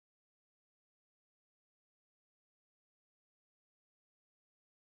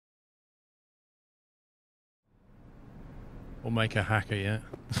Or make a hacker yet.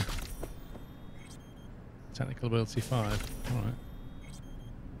 Technical ability 5. Alright.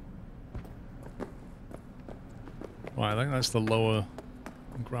 Right, I think that's the lower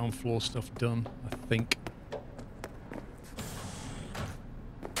ground floor stuff done, I think.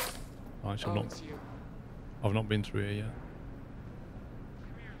 Actually, I've not been through here yet.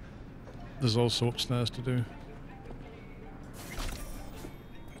 There's also upstairs to do.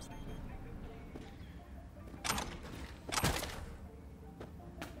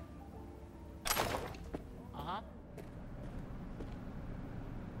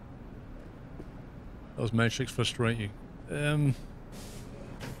 Those Matrix frustrate you.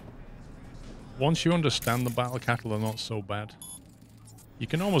 Once you understand the battle cattle, they're not so bad. You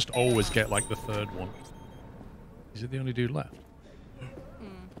can almost always get like the third one. Is it the only dude left?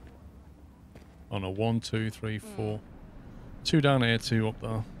 Oh no, 1, 2, 3, 4. 2 down here, 2 up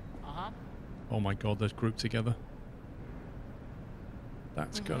there. Oh my god, they're grouped together.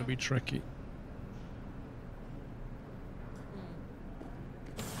 That's gotta be tricky.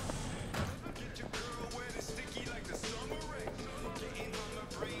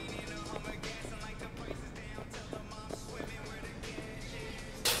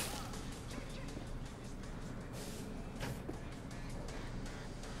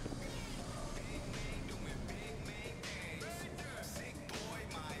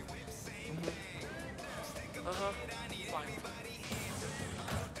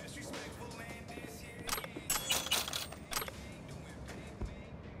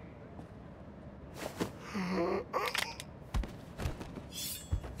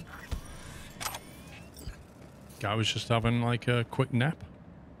 I was just having like a quick nap.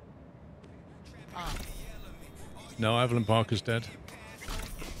 No, Evelyn Parker's dead.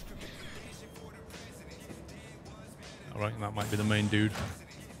 Alright, that might be the main dude.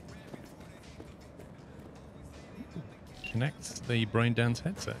 Connect the brain dance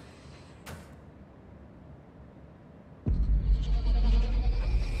headset.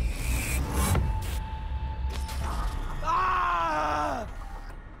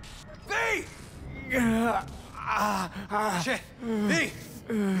 Shit! V!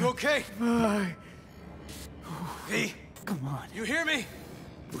 You okay? V! Come on. You hear me?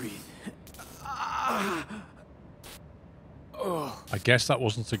 Breathe. I guess that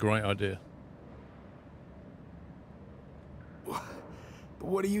wasn't a great idea. But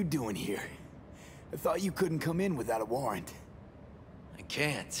what are you doing here? I thought you couldn't come in without a warrant. I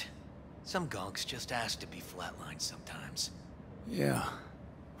can't. Some gonks just ask to be flatlined sometimes. Yeah.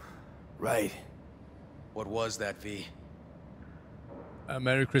 Right. What was that, V?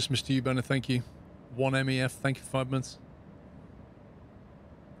 Merry Christmas to you, Benner. Thank you. 1MEF. Thank you for 5 months.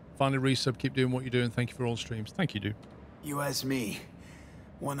 Finally resub. Keep doing what you're doing. Thank you for all streams. Thank you, dude. You asked me.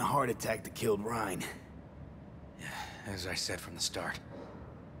 Won the heart attack that killed Ryan. As I said from the start.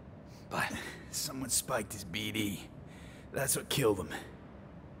 But someone spiked his BD. That's what killed him.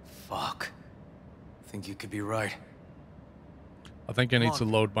 Fuck. Think you could be right. I think I need to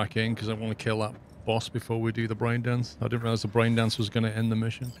load back in because I want to kill that boss before we do the brain dance. I didn't realize the brain dance was going to end the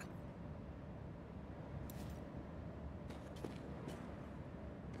mission.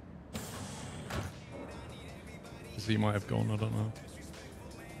 He might have gone, I don't know.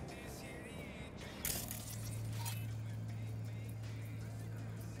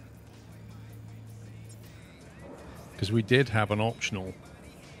 Because we did have an optional.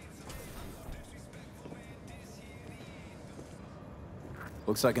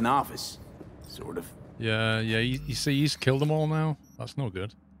 Looks like an office. Sort of. Yeah, you see he's killed them all now? That's no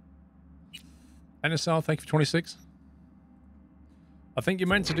good. NSR, thank you for 26. I think you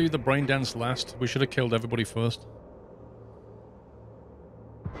meant to do the brain dance last. We should have killed everybody first.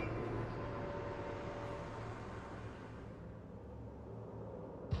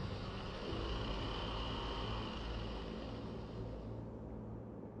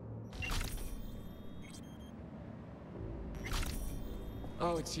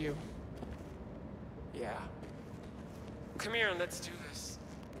 Oh, it's you. Yeah. Come here and let's do this.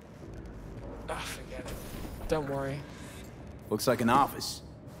 Ah, forget it. Don't worry. Looks like an office.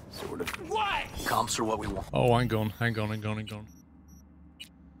 Sort of. What? Comps are what we want. Oh, hang on.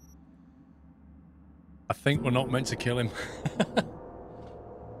 I think we're not meant to kill him.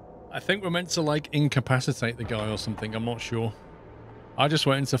 I think we're meant to, like, incapacitate the guy or something. I'm not sure. I just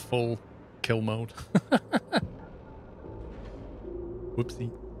went into full kill mode.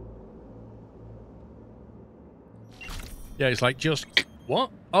 Whoopsie. Yeah, it's like, just...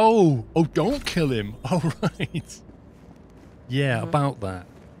 What? Oh, don't kill him. Oh, right. Yeah, about that.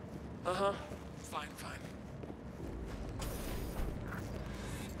 Fine.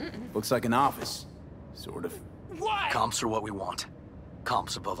 Looks like an office. Sort of. Why? Comps are what we want.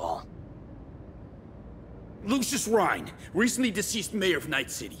 Comps above all. Lucius Rhine, recently deceased mayor of Night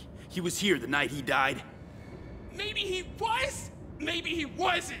City. He was here the night he died. Maybe he was, maybe he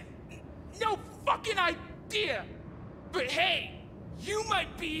wasn't. No fucking idea. But hey, you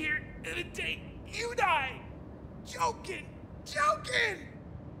might be here the day you die. Joking.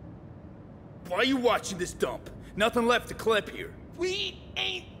 Why are you watching this dump? Nothing left to clip here. We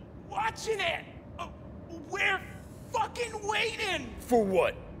ain't watching it. We're fucking waiting. For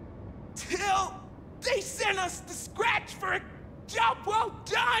what? Till they send us the scratch for a job well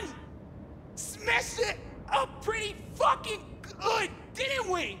done. Smashed it up pretty fucking good, didn't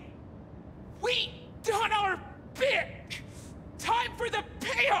we? We done our bit. Time for the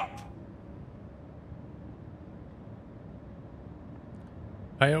pay-up.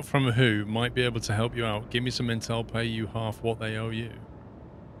 Payout from who might be able to help you out. Give me some intel, pay you half what they owe you.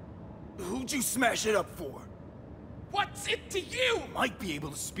 Who'd you smash it up for? What's it to you? Might be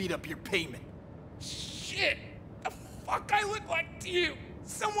able to speed up your payment. Shit. The fuck I look like to you?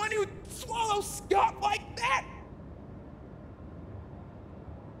 Someone who'd swallow Scott like that?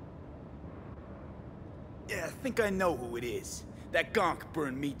 Yeah, I think I know who it is. That gonk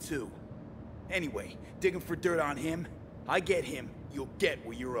burned me too. Anyway, digging for dirt on him. I get him, you'll get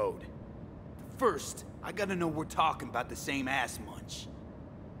what you're owed. First, I gotta know we're talking about the same ass munch.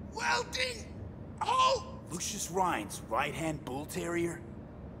 Welding! Oh! Lucius Rhine's right-hand bull terrier?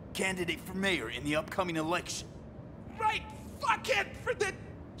 Candidate for mayor in the upcoming election. Right fuckhead for the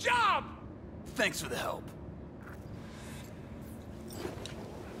job! Thanks for the help.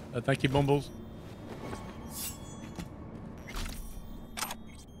 Thank you, Bumbles.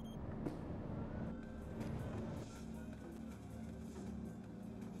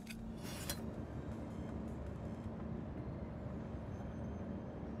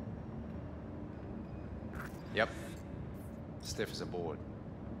 Yep. Stiff as a board.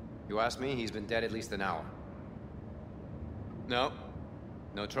 You ask me, he's been dead at least an hour. No.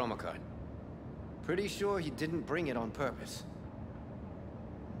 No trauma card. Pretty sure he didn't bring it on purpose.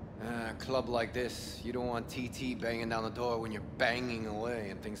 A club like this, you don't want TT banging down the door when you're banging away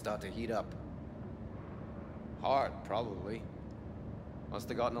and things start to heat up. Hard, probably. Must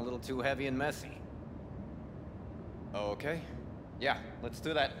have gotten a little too heavy and messy. Okay. Yeah, let's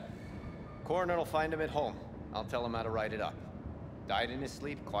do that. Coroner will find him at home. I'll tell him how to write it up. Died in his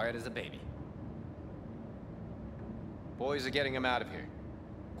sleep, quiet as a baby. Boys are getting him out of here.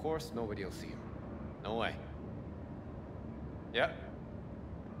 Of course, nobody will see him. No way. Yep.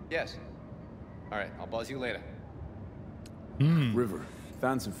 Yes. Alright, I'll buzz you later. River,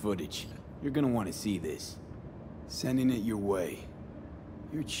 found some footage. You're gonna want to see this. Sending it your way.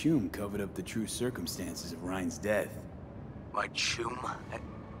 Your chum covered up the true circumstances of Ryan's death. My chum?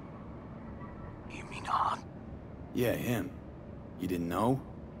 You mean Han? Yeah, him. You didn't know?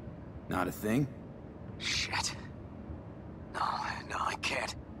 Not a thing? Shit. No, I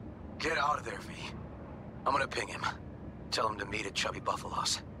can't. Get out of there, V. I'm gonna ping him. Tell him to meet at Chubby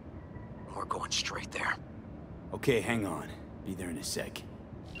Buffalo's. We're going straight there. Okay, hang on. Be there in a sec.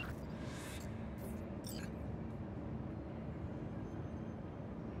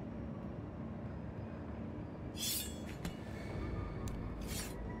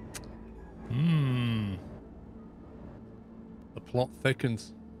 The plot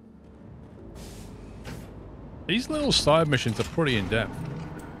thickens. These little side missions are pretty in-depth.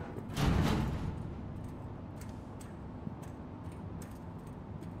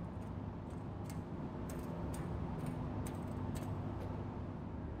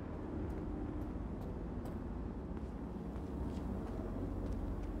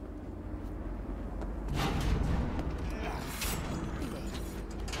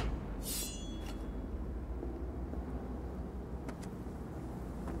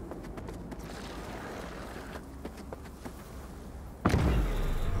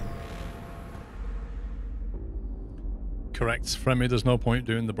 Correct, Fremy, there's no point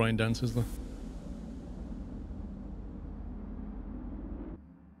doing the brain dances though.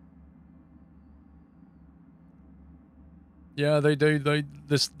 Yeah, they do.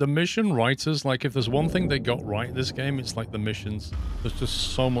 The mission writers, like, if there's one thing they got right in this game, it's like the missions. There's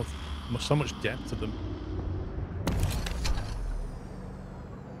just so much depth to them.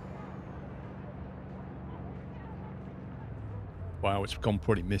 Wow, it's gone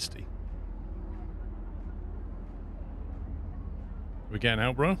pretty misty. We getting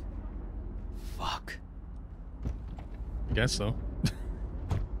out, bro? Fuck. I guess so.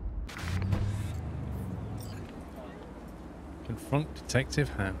 Confront Detective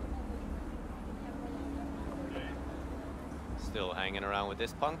Han. Still hanging around with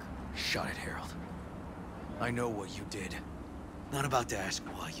this punk? Shut it, Harold. I know what you did. Not about to ask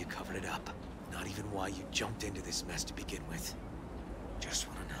why you covered it up. Not even why you jumped into this mess to begin with. Just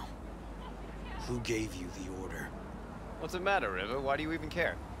want to know. Who gave you the order? What's the matter, River? Why do you even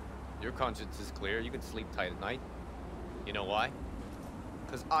care? Your conscience is clear. You can sleep tight at night. You know why?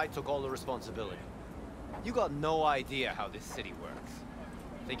 Because I took all the responsibility. You got no idea how this city works.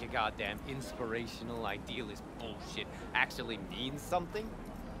 Think a goddamn inspirational, idealist bullshit actually means something?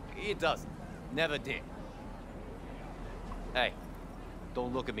 It doesn't. Never did. Hey,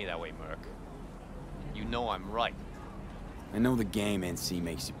 don't look at me that way, Merc. You know I'm right. I know the game NC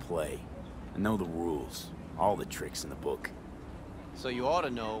makes you play. I know the rules. All the tricks in the book. So you ought to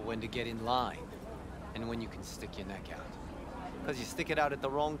know when to get in line. And when you can stick your neck out. Because you stick it out at the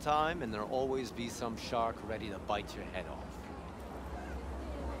wrong time, and there'll always be some shark ready to bite your head off.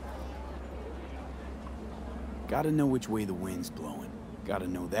 Gotta know which way the wind's blowing. Gotta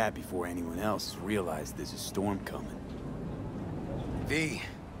know that before anyone else has realized there's a storm coming. V,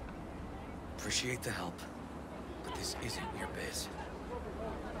 appreciate the help, but this isn't your biz.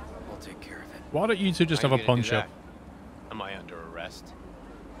 I'll take care of it. Why don't you two just How have you a gonna do punch-up? that? Am I under arrest?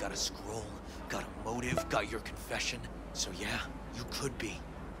 Got a scroll, got a motive, got your confession. So yeah, you could be.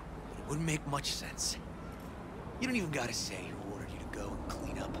 But it wouldn't make much sense. You don't even gotta say who ordered you to go and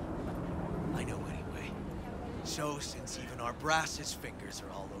clean up. I know anyway. So since even our brass's fingers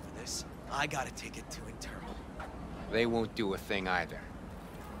are all over this, I gotta take it to internal. They won't do a thing either.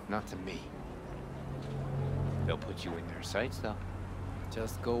 Not to me. They'll put you in their sights, though.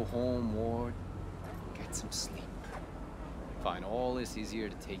 Just go home, Ward. Get some sleep. Find all this easier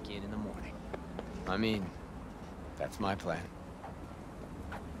to take in the morning. I mean, that's my plan.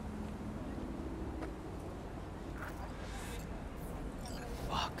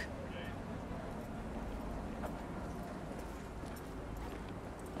 Fuck.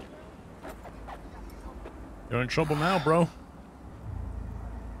 You're in trouble now, bro.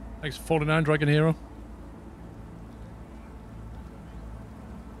 Thanks, 49 Dragon Hero.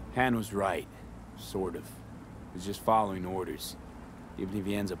 Han was right. Sort of. He's just following orders. Even if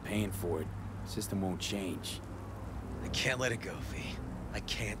he ends up paying for it, the system won't change. I can't let it go, V. I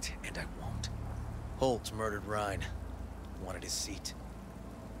can't, and I won't. Holt murdered Rhine. Wanted his seat.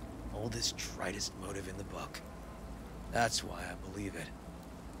 Oldest, tritest motive in the book. That's why I believe it.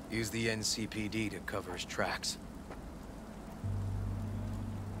 Use the NCPD to cover his tracks.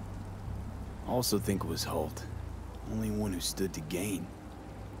 Also think it was Holt. Only one who stood to gain.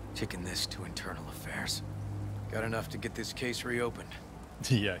 Kicking this to internal affairs. Got enough to get this case reopened.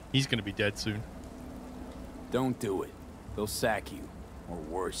 Yeah, he's gonna be dead soon. Don't do it. They'll sack you. Or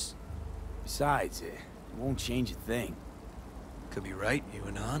worse. Besides, it won't change a thing. Could be right, you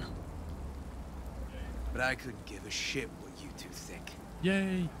and An. But I couldn't give a shit what you two think.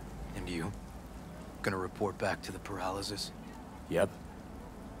 Yay. And you? Gonna report back to the paralysis? Yep.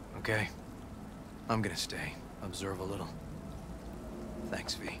 Okay. I'm gonna stay. Observe a little.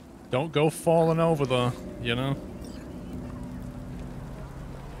 Thanks, V. Don't go falling over though, you know?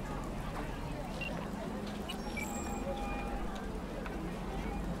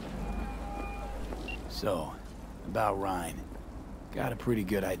 So, about Rhine. Got a pretty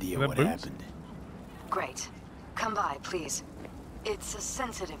good idea That what boots? happened. Great. Come by, please. It's a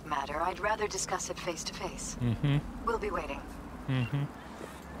sensitive matter. I'd rather discuss it face to face. Mm-hmm. We'll be waiting. Mm-hmm.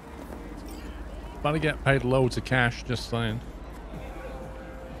 About to get paid loads of cash, just saying.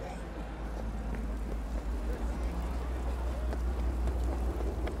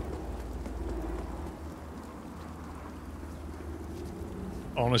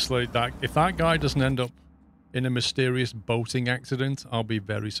 Honestly, if that guy doesn't end up in a mysterious boating accident, I'll be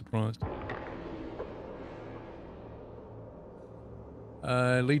very surprised.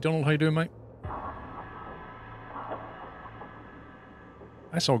 Lee Donald, how you doing, mate?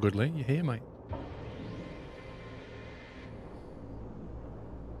 That's all good, Lee. You're here, mate.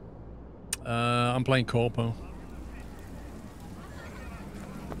 I'm playing Corpo.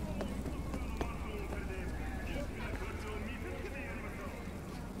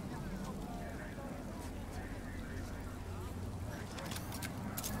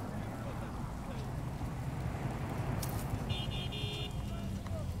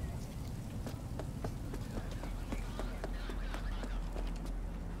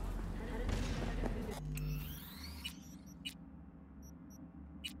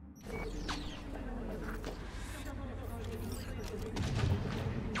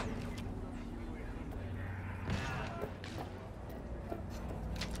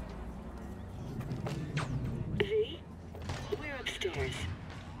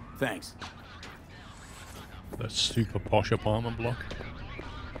 Thanks. That super posh apartment block.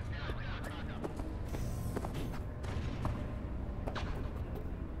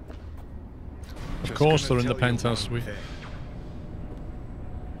 course they're in the penthouse suite.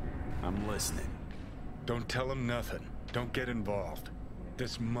 I'm listening. Don't tell him nothing. Don't get involved.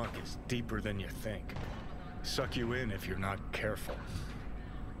 This muck is deeper than you think. Suck you in if you're not careful.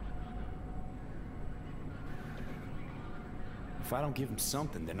 If I don't give them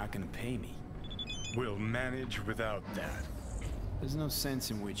something, they're not gonna pay me. We'll manage without that. There's no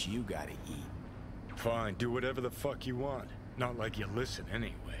sense in which you gotta eat. Fine, do whatever the fuck you want. Not like you listen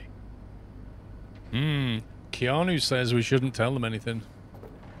anyway. Keanu says we shouldn't tell them anything.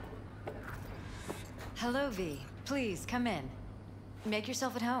 Hello, V. Please, come in. Make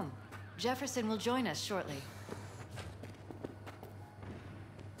yourself at home. Jefferson will join us shortly.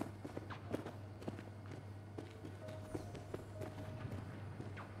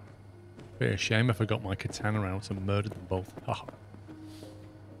 Be a shame if I got my katana out and murdered them both. Haha. Look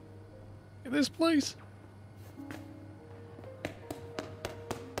at this place.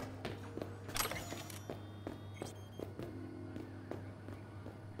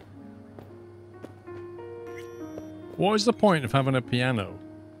 What is the point of having a piano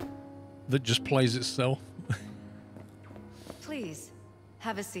that just plays itself? Please,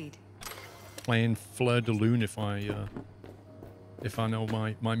 have a seat. Playing Fleur de Lune if I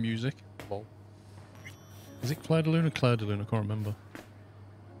know my music. Lol. Is it Fleur de Lune or Claire de Lune? I can't remember.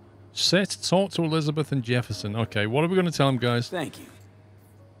 Sit, talk to Elizabeth and Jefferson. Okay, what are we going to tell them, guys? Thank you.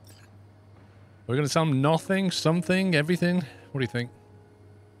 We're going to tell them nothing, something, everything. What do you think?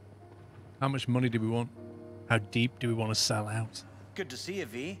 How much money do we want? How deep do we want to sell out? Good to see you,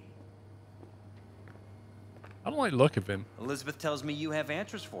 V. I don't like the look of him. Elizabeth tells me you have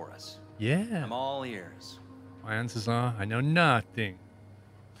answers for us. Yeah. I'm all ears. My answers are, I know nothing.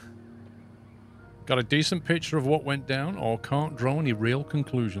 Got a decent picture of what went down, or can't draw any real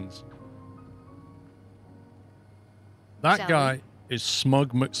conclusions. That Shall guy is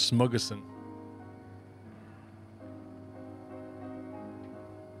Smug McSmuggerson.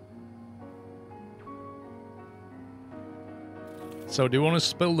 So do we want to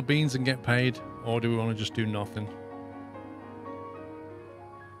spill the beans and get paid, or do we want to just do nothing?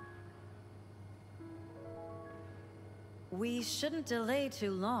 We shouldn't delay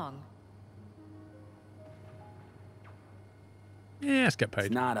too long. Yeah, let's get paid.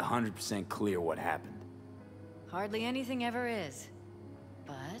 It's not 100% clear what happened. Hardly anything ever is.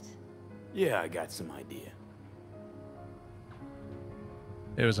 But Yeah, I got some idea.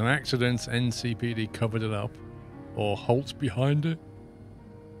 It was an accident, NCPD covered it up. Or Holt's behind it.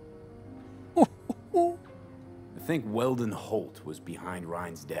 I think Weldon Holt was behind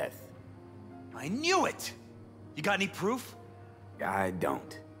Ryan's death. I knew it! You got any proof? I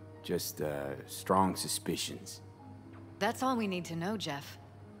don't. Just, strong suspicions. that's all we need to know, Jeff.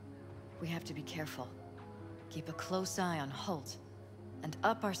 We have to be careful. Keep a close eye on Holt. And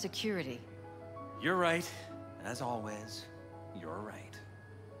up our security. You're right. As always, you're right.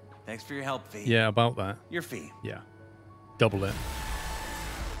 Thanks for your help, V. Yeah, about that. Your fee. Yeah. Double it.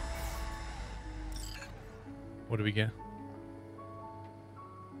 What do we get?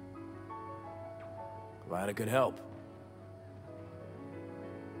 Glad I could help.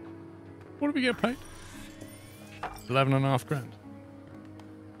 What do we get paid? 11.5 grand.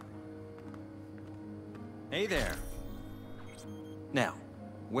 Hey there. Now,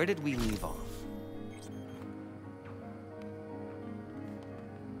 where did we leave off?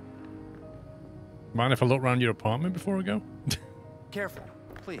 Mind if I look around your apartment before I go? Careful,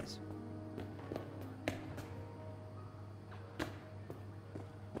 please.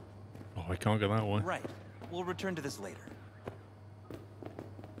 Oh, I can't go that way. Right. We'll return to this later.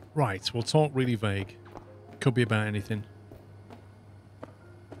 Right, we'll talk really vague. Could be about anything.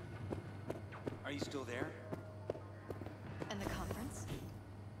 Are you still there? And the conference?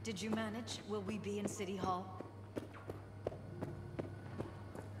 Did you manage? Will we be in City Hall?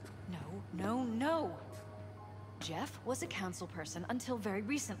 No. Jeff was a council person until very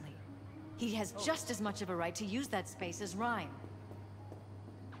recently. He has just as much of a right to use that space as Ryan.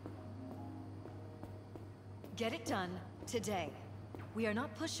 Get it done today. We are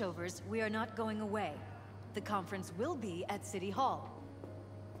not pushovers. We are not going away. The conference will be at City Hall.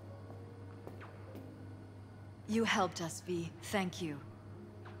 You helped us, V. Thank you.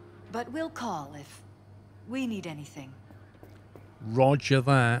 But we'll call if we need anything. Roger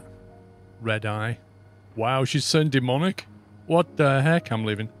that. Red Eye. Wow, she's so demonic. What the heck? I'm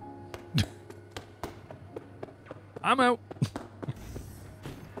leaving. I'm out.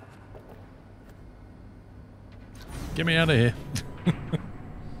 Get me out of here.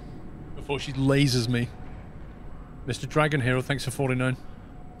 Before she lasers me. Mr. Dragon Hero, thanks for 49.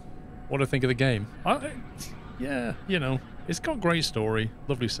 What do I think of the game? Yeah, you know, it's got great story.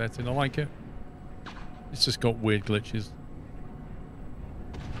 Lovely setting. I like it. It's just got weird glitches.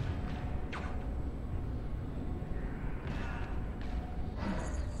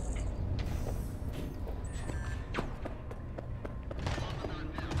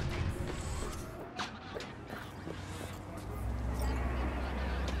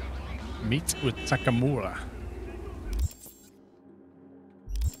 Meet with Takamura.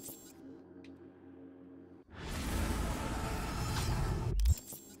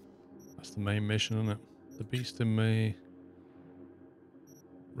 That's the main mission, isn't it? The beast in me.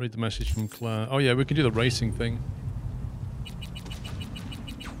 Read the message from Claire. Oh yeah, we can do the racing thing.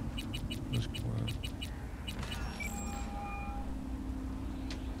 Where's Claire?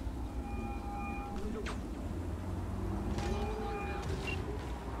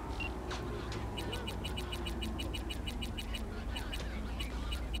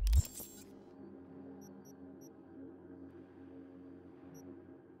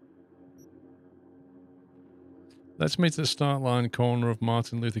 Let's meet at the start line corner of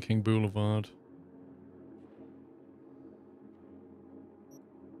Martin Luther King Boulevard.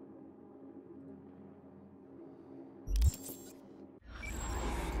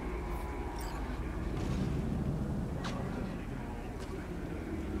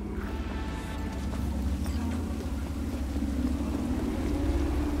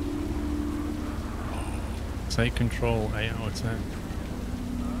 Take control, 8 out of 10.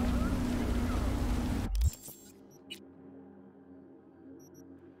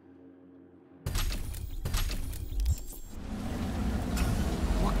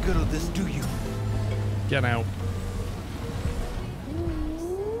 Good'll this do you? Get out.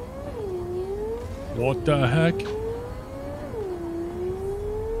 What the heck?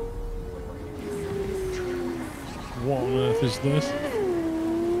 What on earth is this?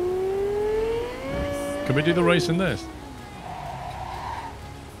 Can we do the race in this?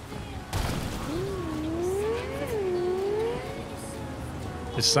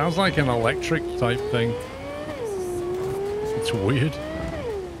 It sounds like an electric type thing. It's weird.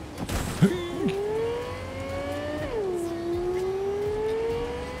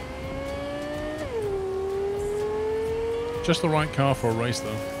 Just the right car for a race,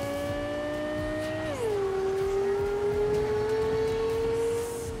 though.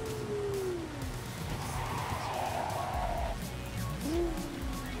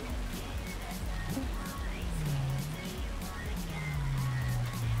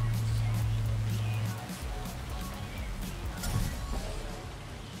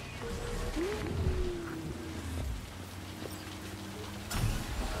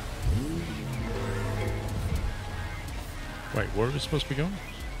 Wait, where are we supposed to be going?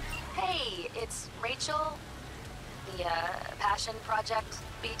 Hey, it's Rachel. The, Passion Project,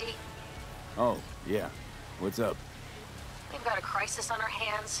 BD. Oh, yeah. What's up? We've got a crisis on our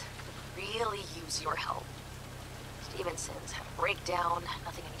hands. Could really use your help. Stevenson's had a breakdown.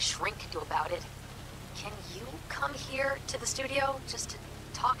 Nothing any shrink can do about it. Can you come here to the studio just to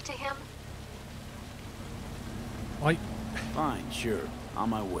talk to him? Fine, sure. On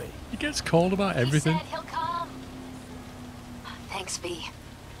my way. He gets called about everything. He said he'll come. Thanks, V.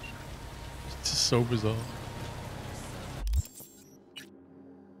 It's just so bizarre.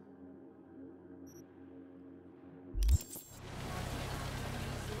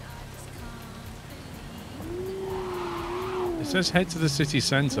 It says head to the city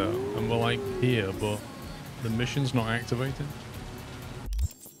center, and we're like here, but the mission's not activated.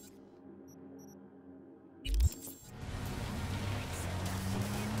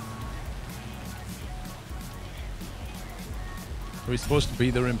 Are we supposed to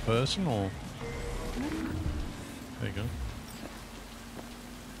be there in person, or? There you go.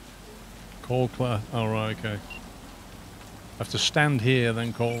 Call Claire. Oh, right, okay. I have to stand here,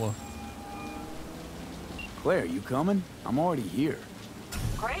 then call her. Claire, you coming? I'm already here.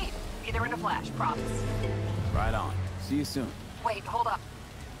 Great. Be there in a flash, promise. Right on. See you soon. Wait, hold up.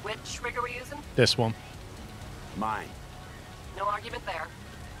 Which rig are we using? This one. Mine. No argument there.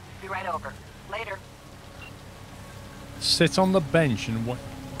 Be right over. Later. Sit on the bench and what?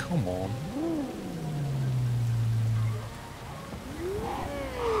 Come on.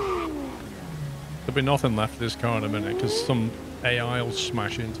 There'll be nothing left of this car in a minute because some AI will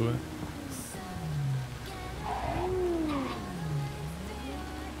smash into it.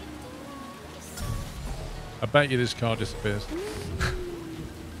 I bet you this car disappears.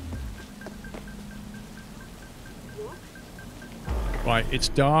 Right, it's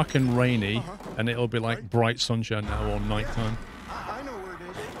dark and rainy, and it'll be like bright sunshine now or nighttime. I know where it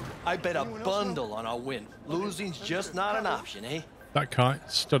is. I bet a bundle on our win. Losing's just not an option, eh? That car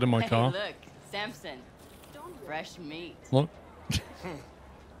stood in my car. Hey, look, Samson. Fresh meat. Look.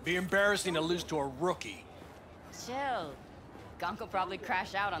 Be embarrassing to lose to a rookie. Chill. Gonk will probably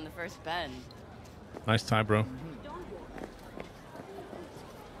crash out on the first bend. Nice tie, bro.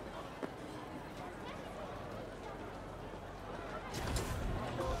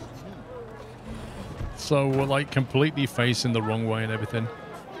 So we're like completely facing the wrong way and everything.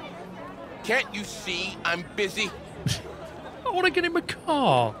 Can't you see I'm busy? I want to get in my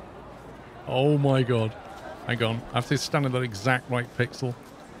car. Oh my god. Hang on. I have to stand in that exact right pixel.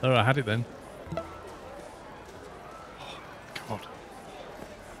 There, I had it then. Oh, god.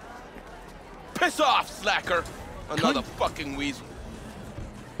 Piss off, slacker! Another fucking weasel.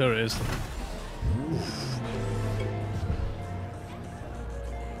 There it is.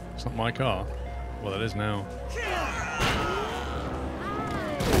 It's not my car. Well, it is now.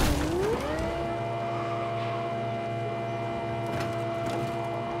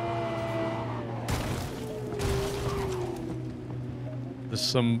 There's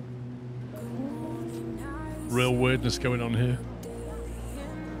some real weirdness going on here.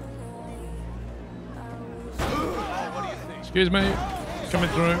 Excuse me, coming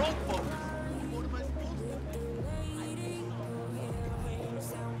through.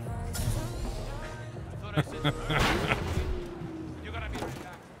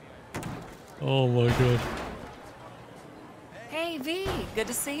 Oh my god. Hey V, good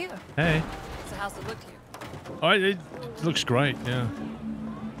to see you. Hey. So how's it look to you? Oh, it looks great, yeah.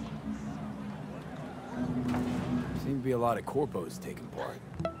 Seem to be a lot of corpos taking part.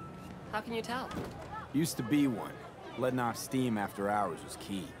 How can you tell? Used to be one. Letting off steam after hours was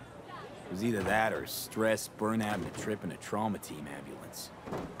key. It was either that or stress, burnout, and a trip in a trauma team ambulance.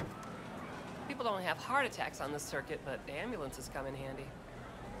 People don't have heart attacks on this circuit, but ambulances come in handy.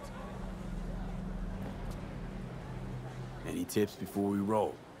 Any tips before we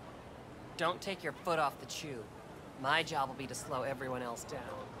roll? Don't take your foot off the tube. My job will be to slow everyone else down.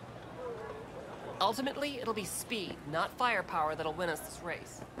 Ultimately, it'll be speed, not firepower, that'll win us this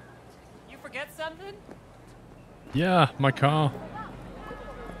race. You forget something? Yeah, my car.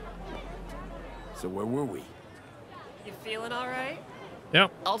 So where were we? You feeling all right?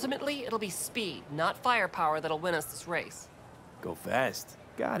 Yep. Ultimately, it'll be speed, not firepower, that'll win us this race. Go fast.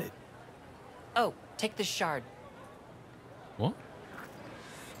 Got it. Oh, take this shard. What?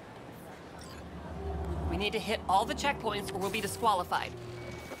 We need to hit all the checkpoints or we'll be disqualified.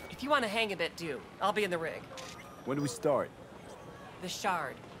 If you want to hang a bit, do. I'll be in the rig. When do we start? The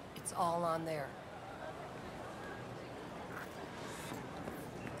shard. It's all on there.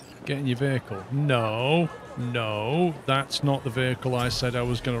 Get in your vehicle. No, no, that's not the vehicle I said I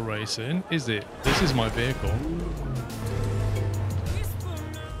was going to race in, is it? This is my vehicle.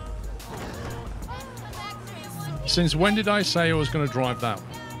 Since when did I say I was going to drive that one?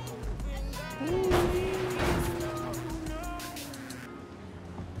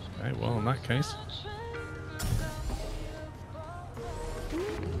 Okay, well, in that case.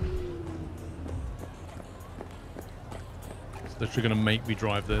 It's literally going to make me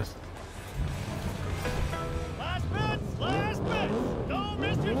drive this. Last bets! Don't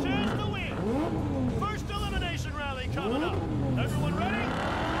miss your chance to win! First elimination rally coming up. Everyone ready?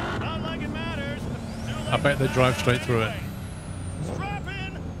 Not like it matters. I bet they drive straight through it. Strap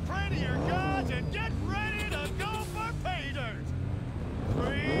in, pray to your gods, and get ready to go for pay dirt.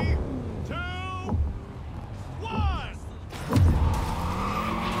 3, 2, 1.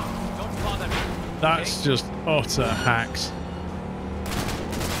 Don't bother me. That's just utter hacks.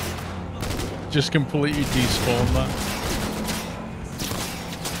 Just completely despawn that.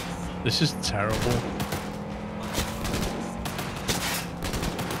 This is terrible.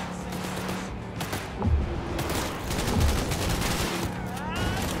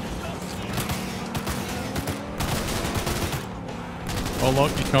 Oh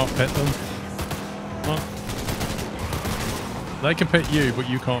look, you can't pit them. What? They can pit you, but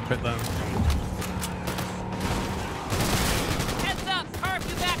you can't pit them. Heads up! Carve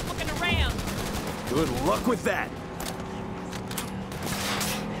you back looking to ram! Good luck with that.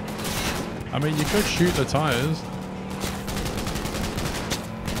 I mean, you could shoot the tires.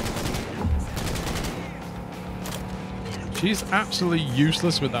 She's absolutely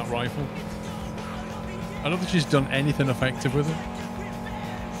useless with that rifle. I don't think she's done anything effective with it.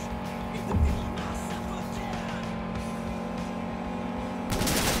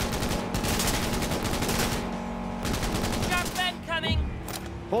 Sharp bend coming!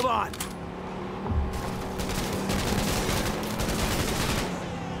 Hold on.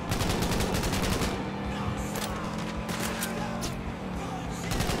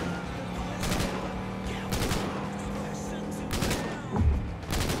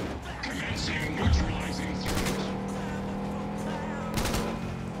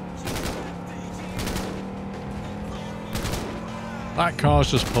 That car's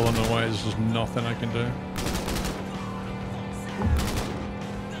just pulling away. There's just nothing I can do.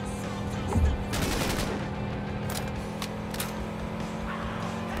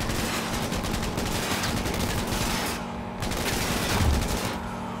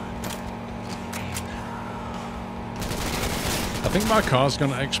 I think my car's going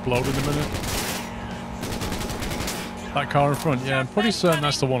to explode in a minute. That car in front, yeah, I'm pretty certain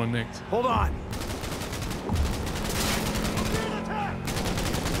that's the one I nicked. Hold on.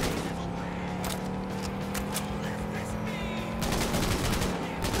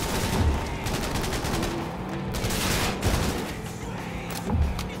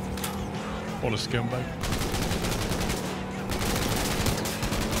 What a scumbag.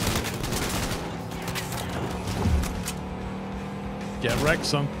 Get wrecked,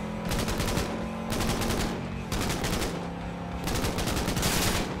 son.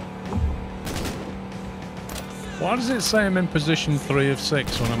 Why does it say I'm in position 3 of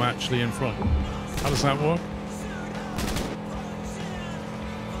 6 when I'm actually in front? How does that work?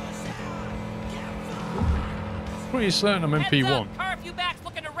 Pretty certain I'm in P1. Car a few backs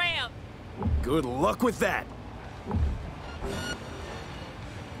looking to ram. Good luck with that.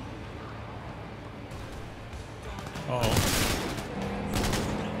 Uh-oh.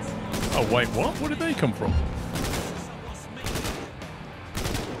 Oh, wait, what? Where did they come from?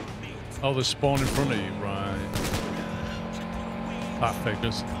 Oh, they spawn in front of you, right. That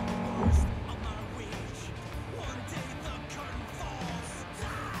figures.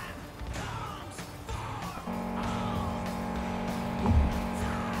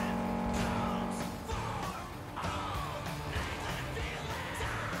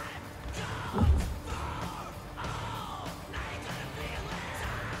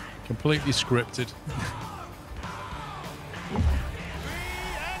 Completely scripted.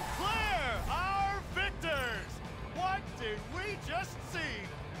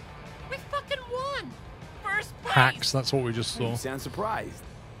 Hacks, that's what we just saw. You sound surprised.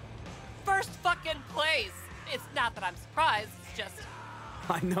 First fucking place. It's not that I'm surprised, it's just...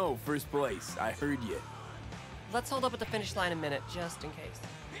 I know, first place. I heard you. Let's hold up at the finish line a minute, just in case.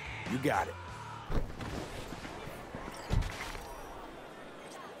 You got it.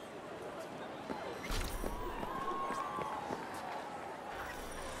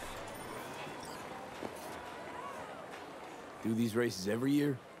 Do these races every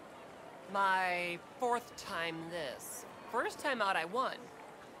year? My 4th time this. First time out, I won.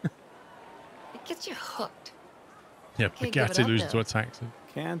 It gets you hooked. Yeah, Can't give it Bugatti up loses now. to a taxi.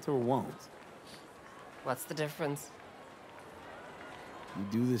 Can't or won't. What's the difference? You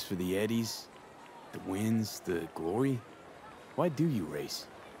do this for the eddies, the wins, the glory. Why do you race?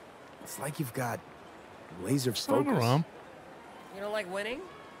 It's like you've got laser focus. Around. You don't like winning?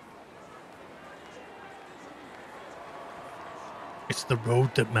 It's the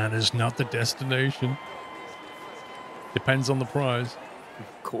road that matters, not the destination. Depends on the prize.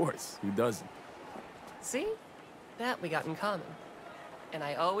 Of course, who doesn't? See? That we got in common. And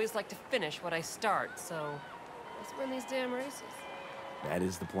I always like to finish what I start, so let's win these damn races. That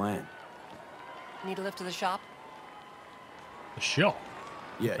is the plan. Need a lift to the shop? The shop?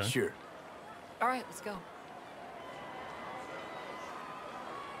 Yeah, Okay. sure. All right, let's go.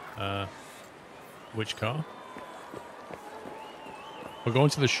 Which car? We're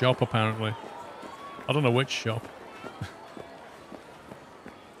going to the shop, apparently. I don't know which shop.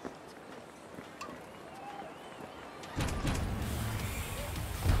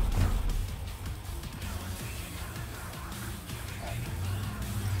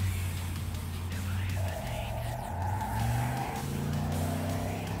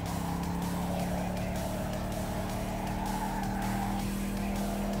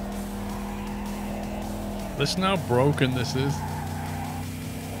 Listen how broken this is.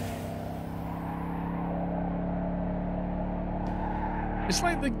 It's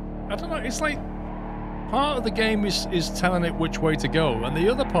like I don't know, it's like part of the game is telling it which way to go, and the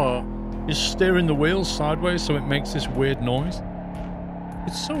other part is steering the wheels sideways so it makes this weird noise.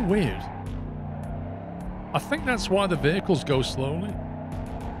 It's so weird. I think that's why the vehicles go slowly.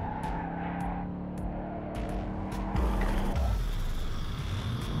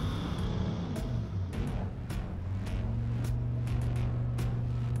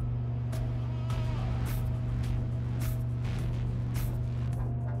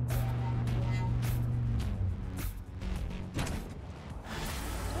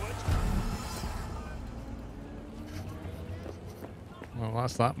 Well,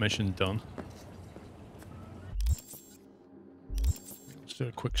 that's that mission done. Let's do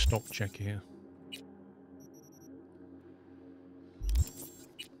a quick stop check here.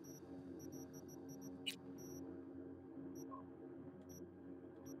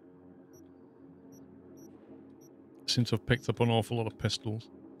 seem to have picked up an awful lot of pistols.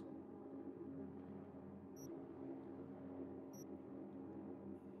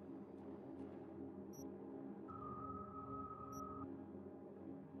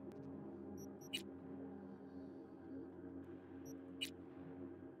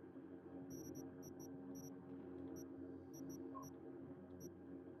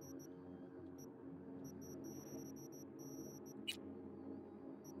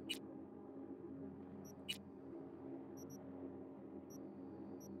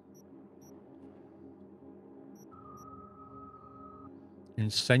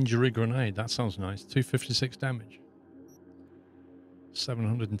 Incendiary grenade. That sounds nice. 256 damage.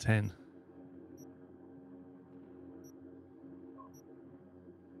 710.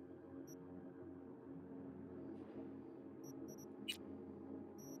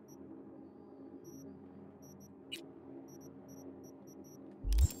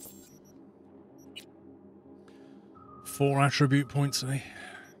 Four attribute points, eh?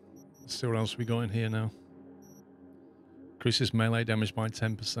 Let's see what else we got in here now. Increases melee damage by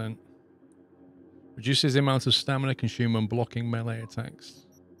 10%. Reduces the amount of stamina consumed when blocking melee attacks.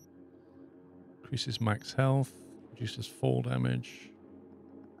 Increases max health. Reduces fall damage.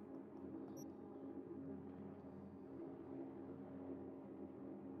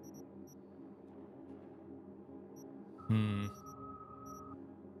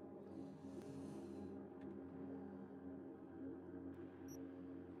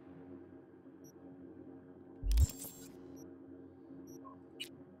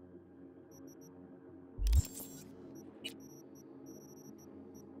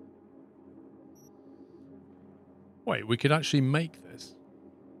 Wait, we could actually make this.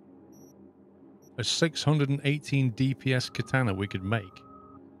 A 618 DPS katana we could make.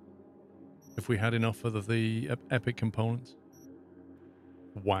 If we had enough of the epic components.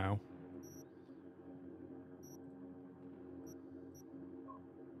 Wow.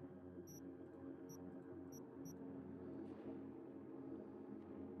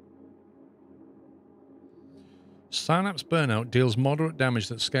 Synapse Burnout deals moderate damage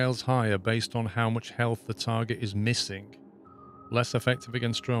that scales higher based on how much health the target is missing. Less effective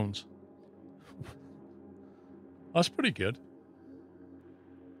against drones. That's pretty good.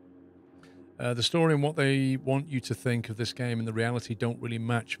 The story and what they want you to think of this game and the reality don't really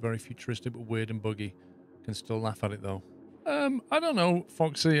match. Very futuristic but weird and buggy. Can still laugh at it though. I don't know,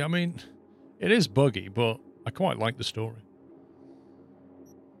 Foxy. I mean, it is buggy, but I quite like the story.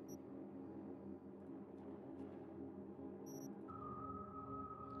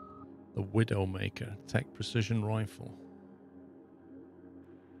 The Widowmaker, Tech Precision Rifle.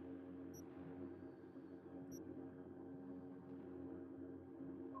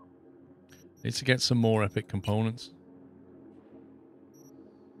 Need to get some more epic components.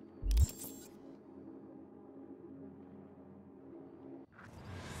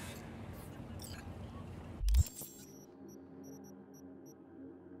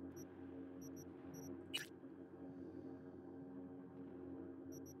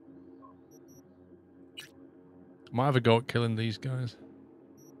 Might have a go at killing these guys.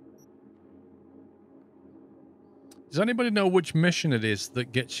 Does anybody know which mission it is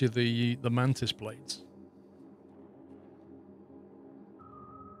that gets you the mantis blades?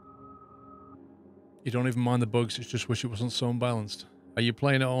 You don't even mind the bugs, you just wish it wasn't so unbalanced. Are you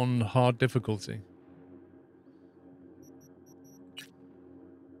playing it on hard difficulty?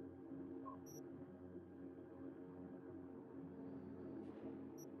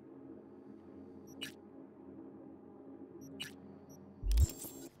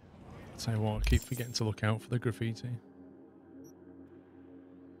 Tell you what, I keep forgetting to look out for the graffiti.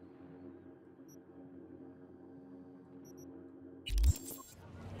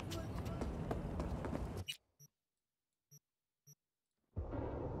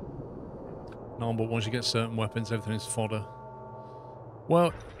 No, but once you get certain weapons, everything is fodder.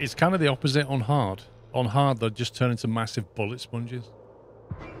 Well, it's kind of the opposite on hard. On hard, they'll just turn into massive bullet sponges.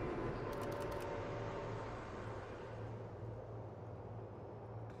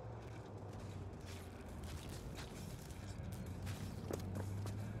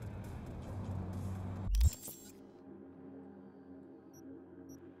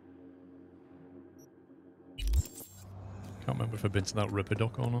 Can't remember if I've been to that Ripper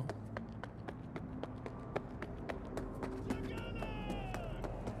Dock or not.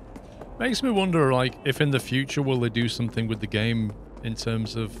 Makes me wonder, like, if in the future will they do something with the game in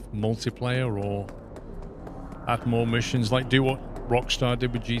terms of multiplayer or add more missions, like do what Rockstar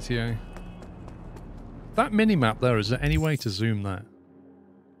did with GTA. That minimap there, is there any way to zoom that?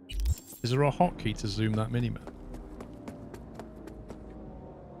 Is there a hotkey to zoom that minimap?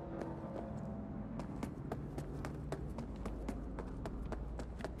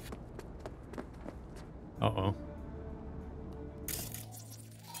 Uh-oh.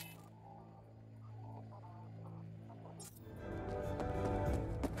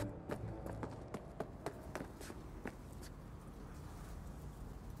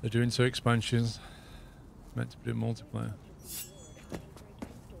 They're doing 2 expansions. Meant to be doing multiplayer.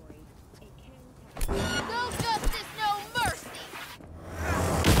 No justice, no mercy.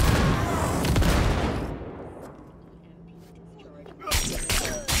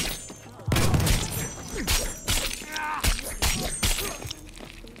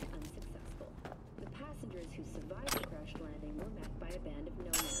 The passengers who survived the crash landing were met by a band of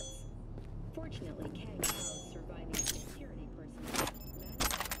nomads. Fortunately, Kang Hao's surviving security personnel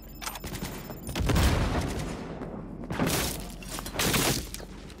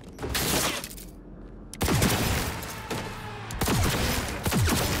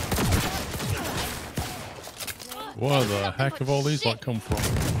Where the heck have all these like come from?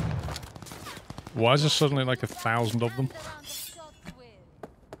 Why is there suddenly like 1,000 of them?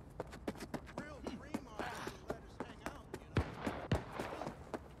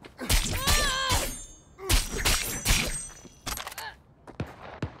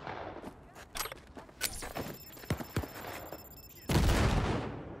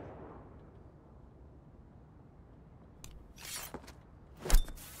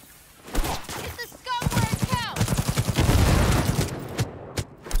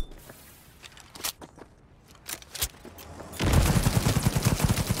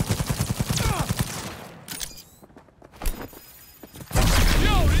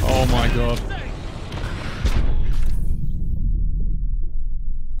 Oh my god.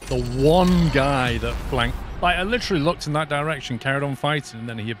 The one guy that flanked... Like, I literally looked in that direction, carried on fighting, and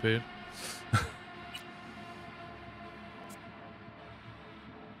then he appeared.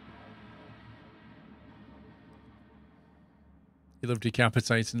 He loved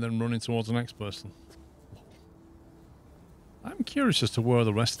decapitating and then running towards the next person. I'm curious as to where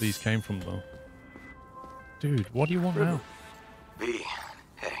the rest of these came from, though. Dude, what do you want now? V,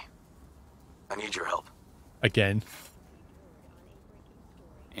 hey. I need your help. Again.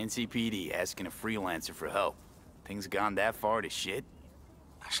 NCPD asking a freelancer for help. Things gone that far to shit?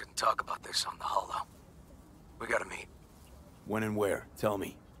 I shouldn't talk about this on the holo. We gotta meet. When and where? Tell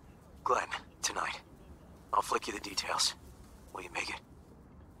me. Glenn, tonight. I'll flick you the details. Will you make it?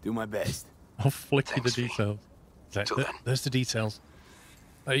 Do my best. I'll flick you the details. There's the details.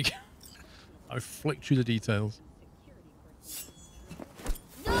 There you go. I flicked you the details.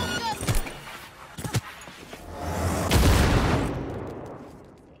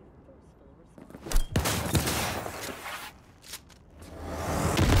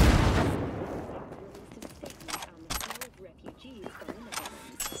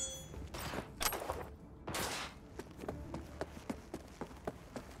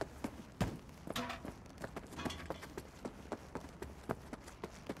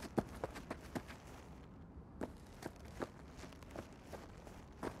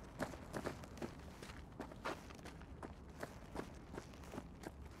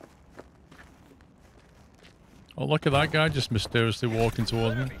 Oh, look at that guy just mysteriously walking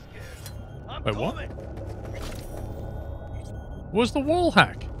towards me. Wait, what? Where's the wall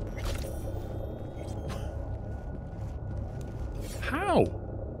hack? How?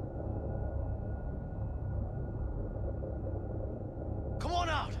 Come on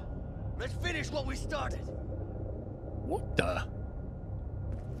out. Let's finish what we started. What the?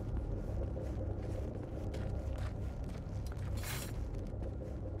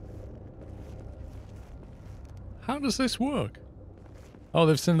 How does this work? Oh,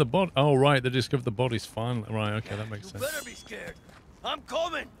 they've seen the body. Oh, right. They discovered the body's fine. Right. Okay, that makes sense. You better be scared. I'm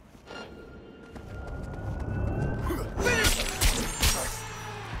coming.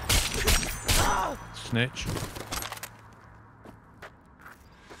 Snitch.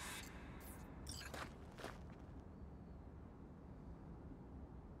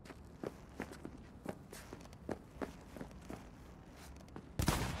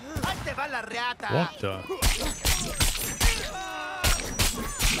 What the?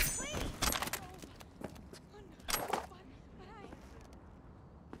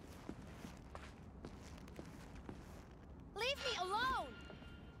 Leave me alone.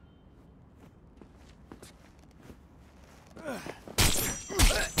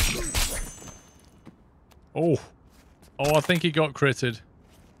 Oh. Oh, I think he got critted.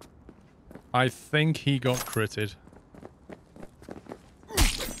 I think he got critted.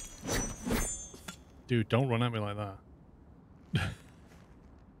 Dude, don't run at me like that.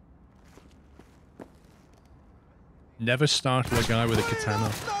 Never startle a guy with a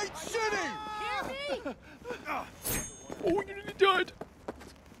katana. Oh, you nearly died.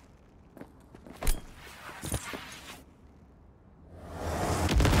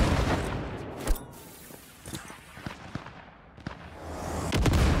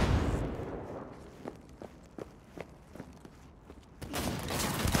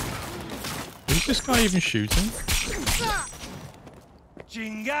 Is this guy even shooting?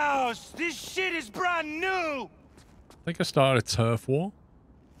 Chingaos! This shit is brand new! I think I started a turf war.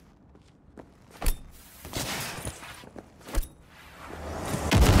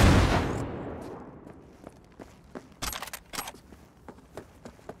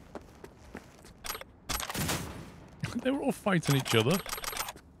 They were all fighting each other.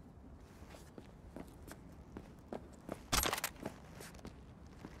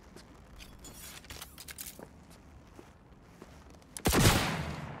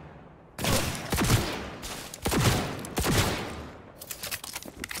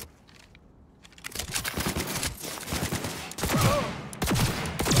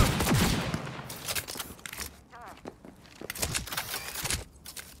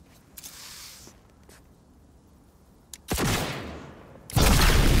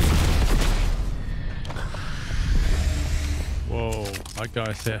 That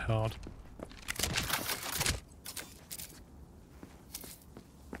guy's hit hard.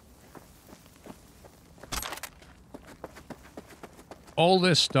 All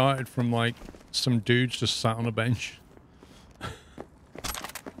this started from like some dudes just sat on a bench.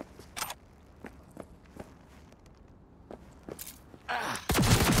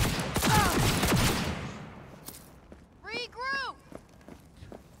 Regroup.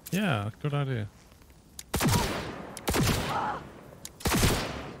 Yeah, good idea.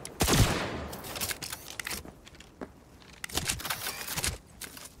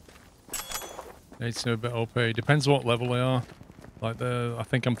 Needs to be a bit OP. Depends what level they are. Like I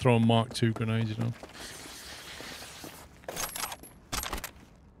think I'm throwing Mark II grenades, you know.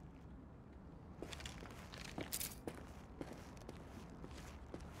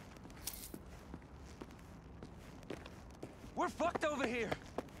 We're fucked over here.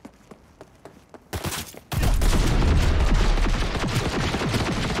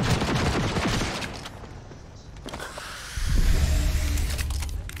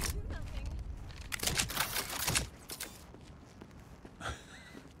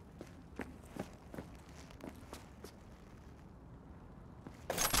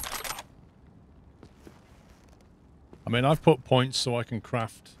 I mean, I've put points so I can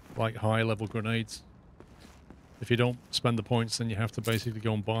craft like high level grenades. If you don't spend the points, then you have to basically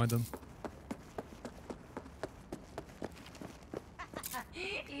go and buy them.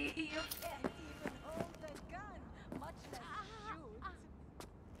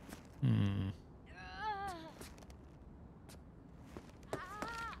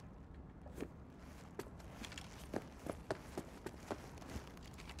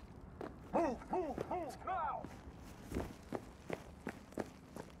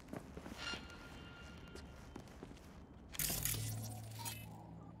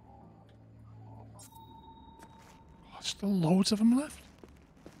 Still loads of them left.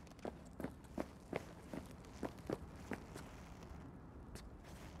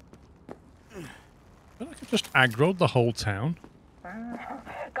 I feel like I've just aggroed the whole town.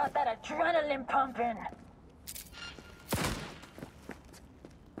 Got that adrenaline pumping.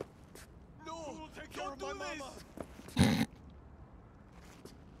 No, take care of my mama.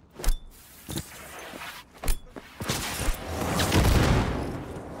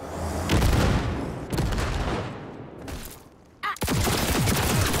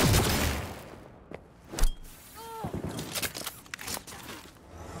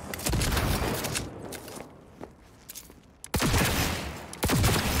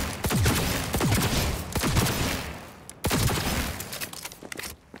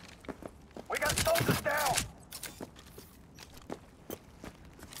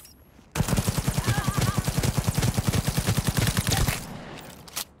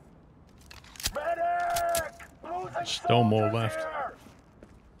 Still more left.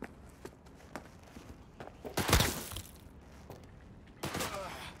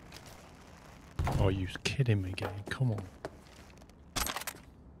 Oh, you kidding me, game? Come on.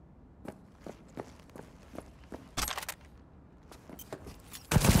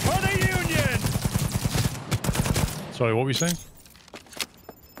 For the Union! Sorry, what were you saying?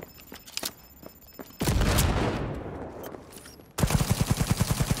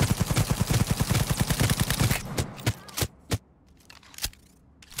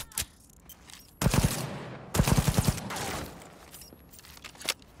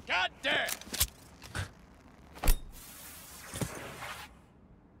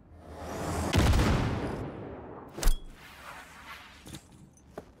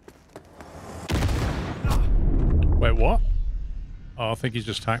 Wait, what? Oh, I think he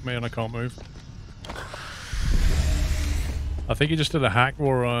just hacked me and I can't move. I think he just did a hack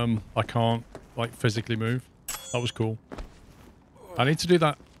where I can't like physically move. That was cool. I need to do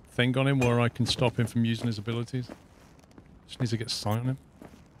that thing on him where I can stop him from using his abilities. Just needs to get sight on him.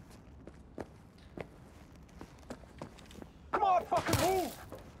 Come on, fucking move!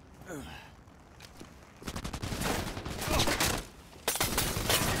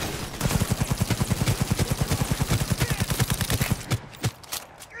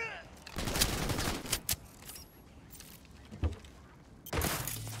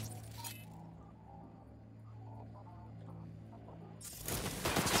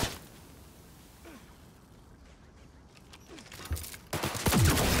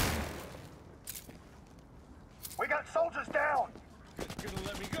 We got soldiers down! You're gonna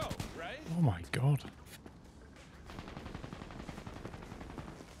let me go, right? Oh my god.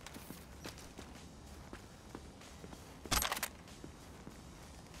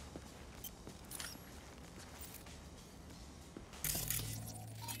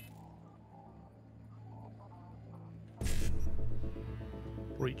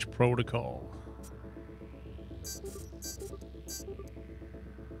 Breach protocol.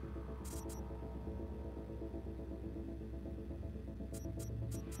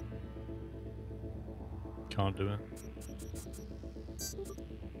 Can't do it.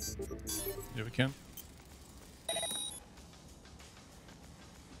 Yeah, we can.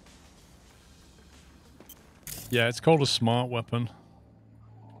 Yeah, it's called a smart weapon.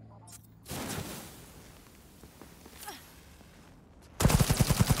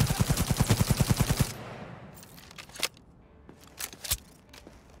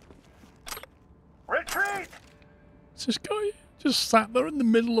 Retreat! This guy just sat there in the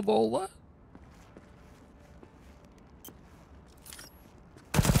middle of all that.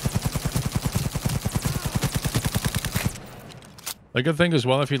 The good thing as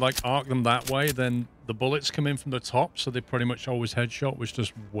well, if you like arc them that way, then the bullets come in from the top, so they pretty much always headshot, which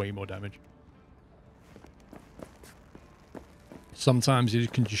does way more damage. Sometimes you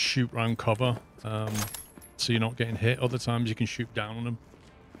can just shoot around cover, so you're not getting hit. Other times you can shoot down on them.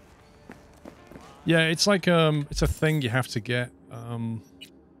 Yeah, it's like it's a thing you have to get. Oh,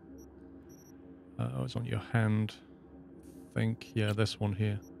 it's on your hand. I think, yeah, this one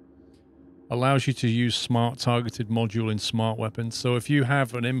here. Allows you to use smart targeted module in smart weapons. So if you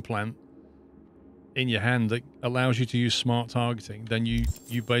have an implant in your hand that allows you to use smart targeting, then you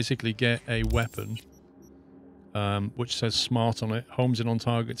basically get a weapon which says smart on it, homes in on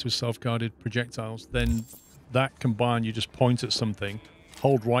targets with self-guided projectiles. Then that combined, you just point at something,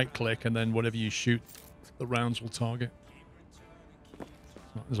 hold right click, and then whatever you shoot, the rounds will target.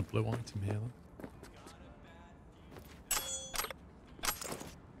 Oh, there's a blue item here. Look.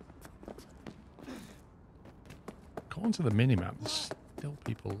 Go onto the minimap, there's still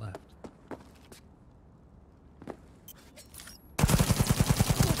people left.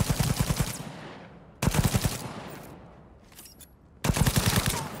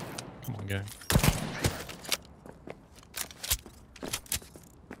 Come on, gang.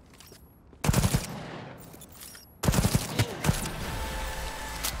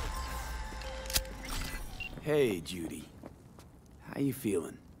 Hey, Judy. How you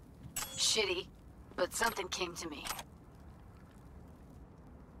feeling? Shitty, but something came to me.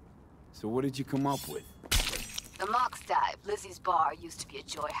 So what did you come up with? The Mox Dive, Lizzie's bar, used to be a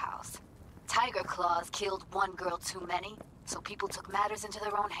joy house. Tiger Claws killed one girl too many, so people took matters into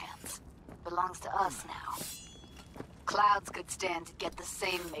their own hands. Belongs to us now. Clouds could stand to get the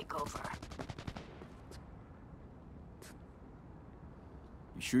same makeover.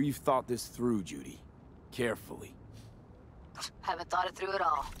 You sure you've thought this through, Judy? Carefully. Haven't thought it through at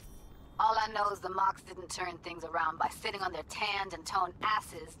all. All I know is the Mox didn't turn things around by sitting on their tanned and toned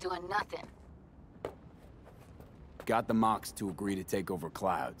asses doing nothing. Got the Mox to agree to take over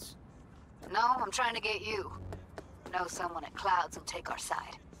Clouds. No, I'm trying to get you. Know someone at Clouds who'll take our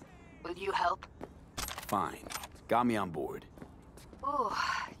side. Will you help? Fine. Got me on board. Ooh,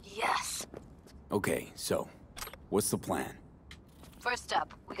 yes. Okay, so, what's the plan? First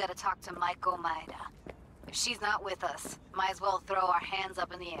up, we gotta talk to Maiko Maeda. If she's not with us, might as well throw our hands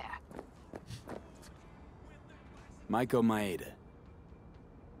up in the air. Maiko Maeda.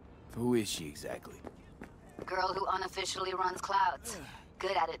 Who is she exactly? Girl who unofficially runs Clouds.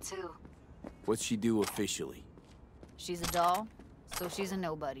 Good at it, too. What's she do officially? She's a doll, so she's a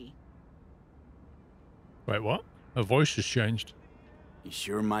nobody. Wait, what? Her voice just changed. You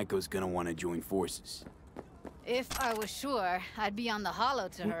sure Maiko's gonna want to join forces? If I was sure, I'd be on the hollow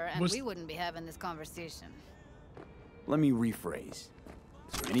to her, and we wouldn't be having this conversation. Let me rephrase.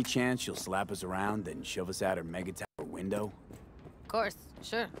 Is there any chance she'll slap us around and shove us out her mega tower window? Of course,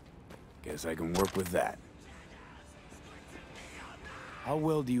 sure. Guess I can work with that. How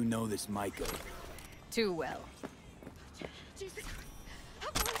well do you know this Maiko? Too well.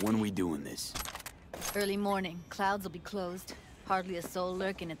 When we doing this? Early morning. Clouds will be closed. Hardly a soul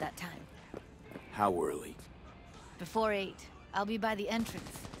lurking at that time. How early? Before 8. I'll be by the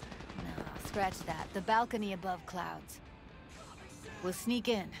entrance. No, scratch that. The balcony above Clouds. We'll sneak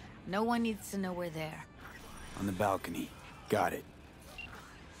in. No one needs to know we're there. On the balcony. Got it.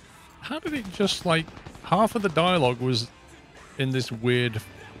 How did it just, like, half of the dialogue was in this weird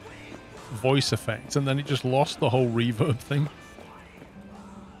voice effect, and then it just lost the whole reverb thing?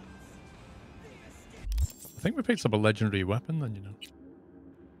 I think we picked up a legendary weapon then, you know.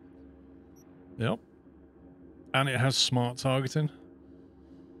 Yep. And it has smart targeting.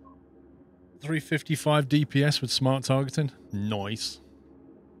 355 DPS with smart targeting. Nice.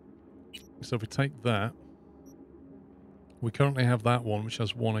 So if we take that, we currently have that one, which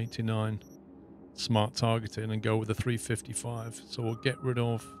has 189 smart targeting, and go with the 355. So we'll get rid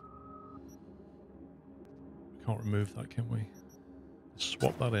of... We can't remove that, can we?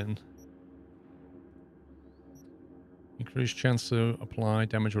 Swap that in. Increased chance to apply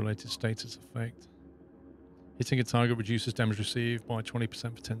damage-related status effect. Hitting a target reduces damage received by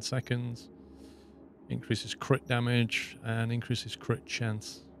 20% for 10 seconds. Increases crit damage and increases crit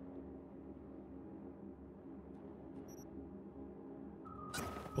chance.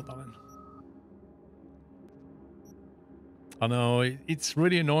 Put that in. I know, it's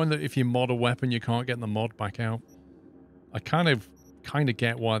really annoying that if you mod a weapon, you can't get the mod back out. I kind of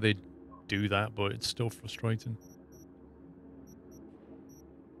get why they do that, but it's still frustrating.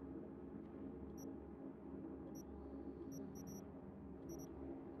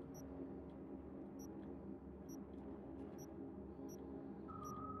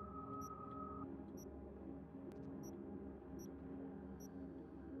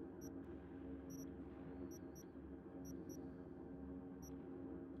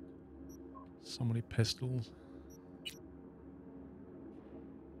 So many pistols.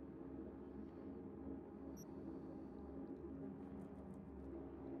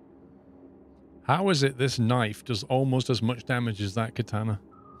 How is it this knife does almost as much damage as that katana?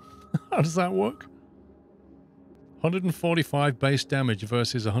 How does that work? 145 base damage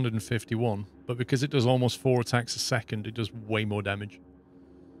versus 151, but because it does almost 4 attacks a second, it does way more damage.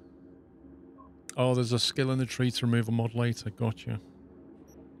 Oh, there's a skill in the tree to remove a mod later. Gotcha.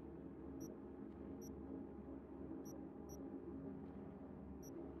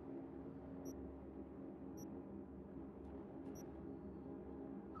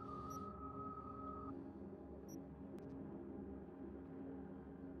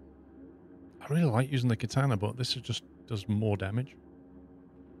 I really like using the katana, but this just does more damage.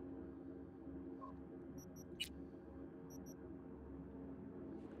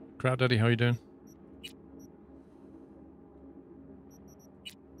 Crowd Daddy, how you doing?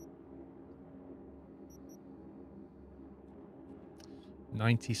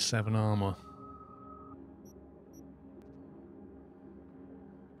 $97 armor.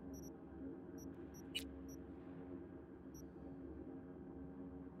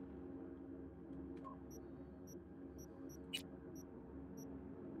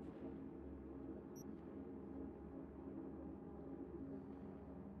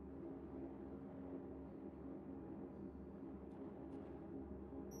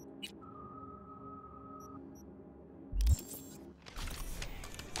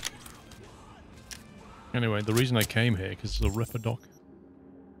 Anyway, the reason I came here because it's a ripper dock.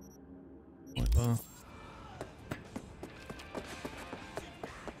 Like that.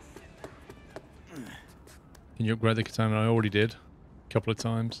 Can you upgrade the katana? I already did. A couple of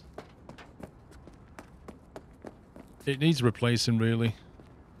times. It needs replacing, really.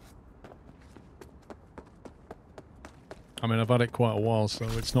 I mean, I've had it quite a while, so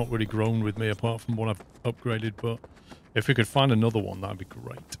it's not really grown with me apart from what I've upgraded, but if we could find another one, that'd be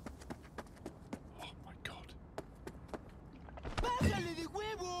great.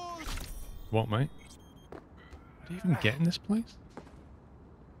 What, mate? How do you even get in this place?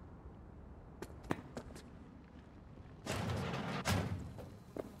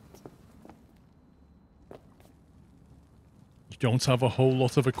 You don't have a whole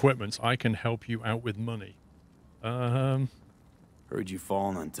lot of equipment. I can help you out with money. Heard you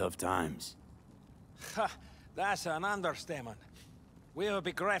falling on tough times. Ha! That's an understatement. We will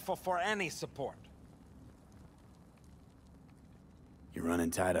be grateful for any support. You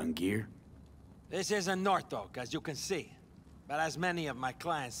running tight on gear? This isn't North Oak, as you can see. But as many of my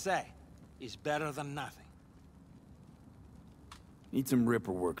clients say, it's better than nothing. Need some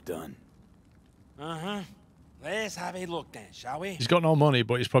ripper work done. Uh-huh. Let's have a look then, shall we? He's got no money,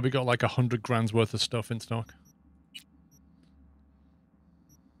 but he's probably got like 100 grand's worth of stuff in stock.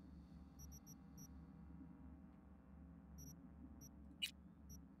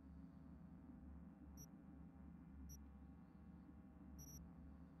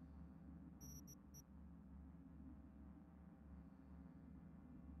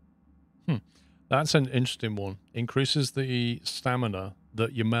 That's an interesting one. Increases the stamina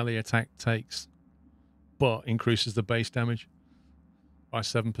that your melee attack takes, but increases the base damage by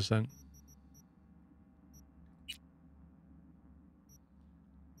 7%.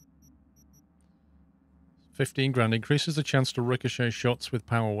 $15,000 increases the chance to ricochet shots with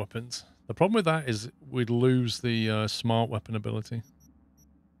power weapons. The problem with that is we'd lose the smart weapon ability.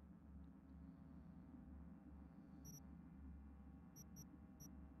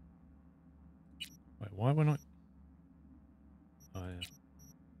 Wait, why we're not? Oh yeah.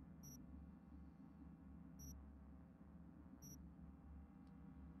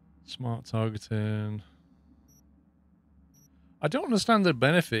 Smart targeting. I don't understand the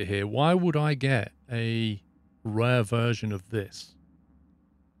benefit here. Why would I get a rare version of this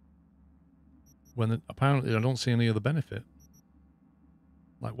when apparently I don't see any other benefit?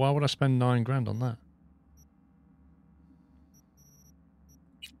 Like, why would I spend $9,000 on that?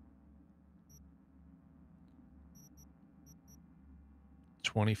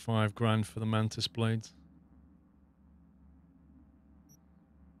 $25,000 for the Mantis blades.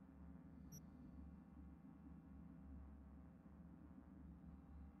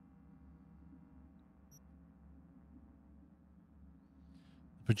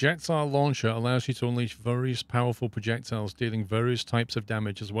 Projectile launcher allows you to unleash various powerful projectiles, dealing various types of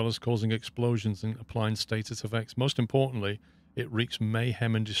damage, as well as causing explosions and applying status effects. Most importantly, it wreaks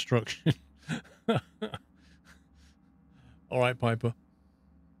mayhem and destruction. All right, Piper.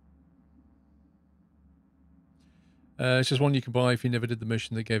 It's just one you can buy if you never did the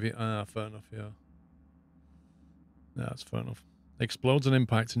mission they gave you. Ah, fair enough, yeah. That's fair enough. Explodes on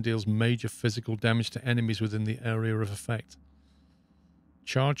impact and deals major physical damage to enemies within the area of effect.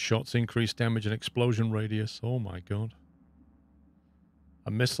 Charge shots increase damage and explosion radius. Oh my god.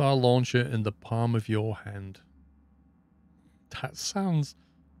 A missile launcher in the palm of your hand. That sounds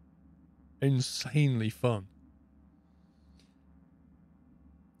insanely fun.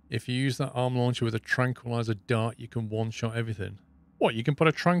 If you use that arm launcher with a tranquilizer dart, you can one-shot everything. What, you can put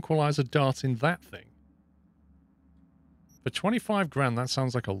a tranquilizer dart in that thing? For $25,000, that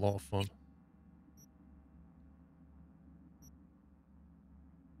sounds like a lot of fun.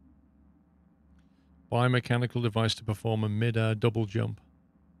 Biomechanical device to perform a mid-air double jump.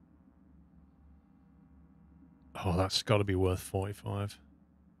 Oh, that's got to be worth 45.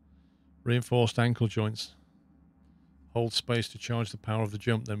 Reinforced ankle joints. Hold space to charge the power of the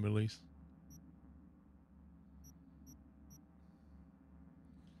jump, then release.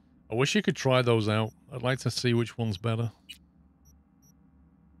 I wish you could try those out. I'd like to see which one's better.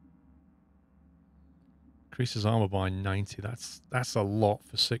 Increases armor by 90. That's a lot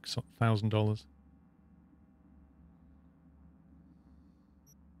for $6,000.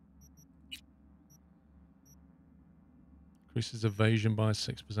 Increases evasion by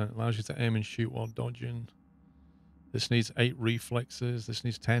 6%. Allows you to aim and shoot while dodging. This needs 8 reflexes. This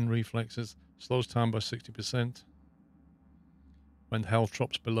needs 10 reflexes. Slows time by 60%. When health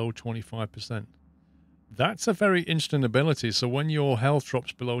drops below 25%. That's a very interesting ability. So when your health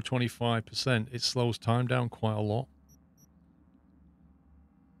drops below 25%, it slows time down quite a lot.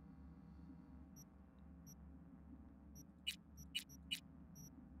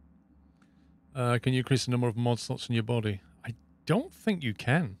 Can you increase the number of mod slots in your body? I don't think you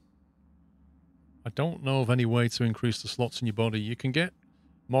can. I don't know of any way to increase the slots in your body. You can get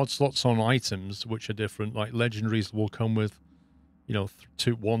mod slots on items, which are different. Like legendaries will come with, you know,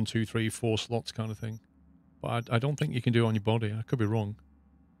 1, 2, 3, 4 slots kind of thing. But I don't think you can do it on your body. I could be wrong.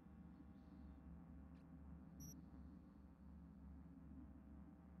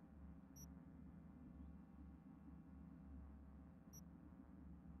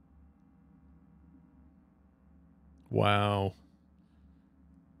 Wow.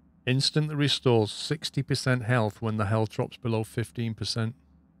 Instantly restores 60% health when the health drops below 15%.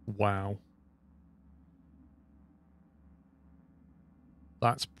 Wow.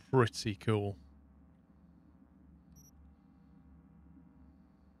 That's pretty cool.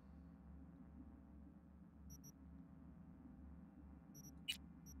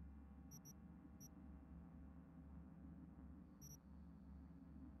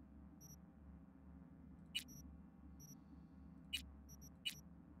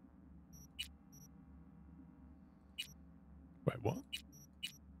 Wait, what?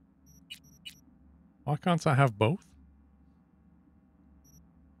 Why can't I have both?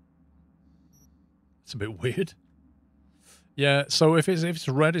 It's a bit weird. Yeah, so if it's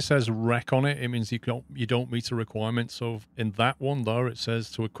red, it says wreck on it. It means you don't meet a requirement. So in that one there, it says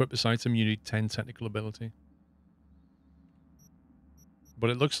to equip this item, you need 10 technical ability.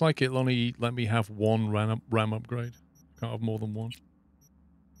 But it looks like it'll only let me have one RAM upgrade. Can't have more than one.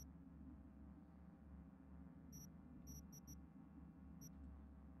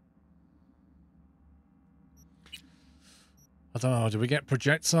 I don't know, do we get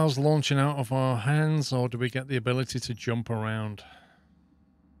projectiles launching out of our hands, or do we get the ability to jump around?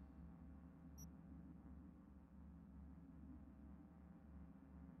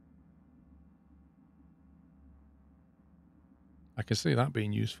 I can see that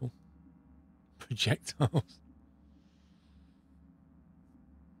being useful. Projectiles.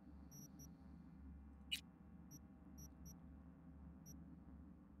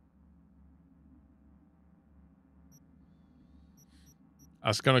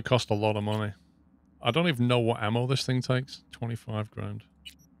 That's going to cost a lot of money. I don't even know what ammo this thing takes. 25 grand.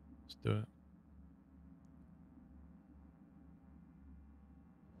 Let's do it.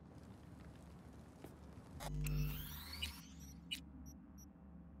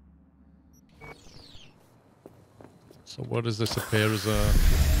 So where does this appear as a...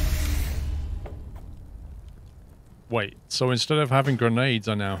 Wait, so instead of having grenades,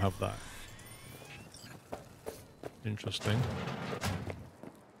 I now have that. Interesting.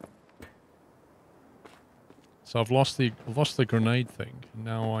 So I've lost the grenade thing.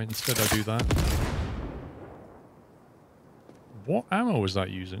 Now instead I do that. What ammo is that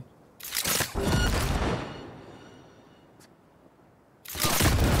using?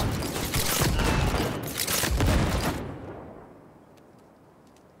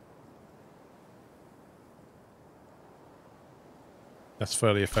 That's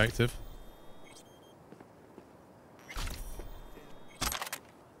fairly effective.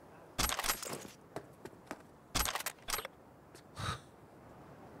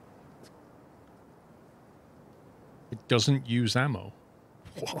 It doesn't use ammo.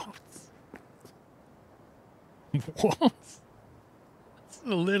 What? What? It's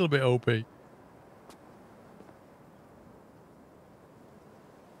a little bit OP.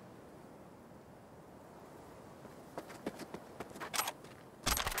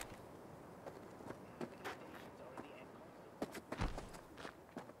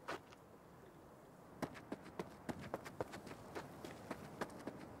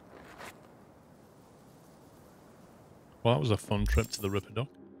 Well, that was a fun trip to the Ripper Dock.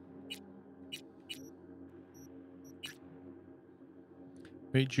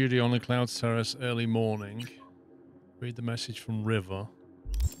 Meet Judy on the Clouds Terrace early morning. Read the message from River.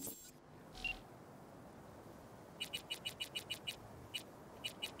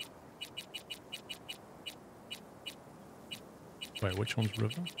 Wait, which one's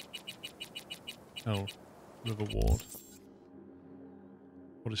River? Oh, River Ward.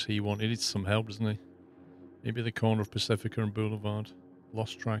 What does he want? He needs some help, doesn't he? Maybe the corner of Pacifica and Boulevard.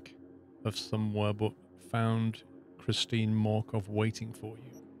 Lost track of somewhere, but found Christine Markov waiting for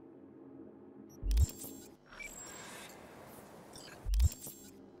you.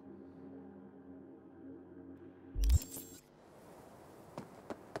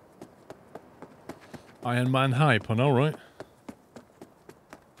 Iron Man hype, I know, right?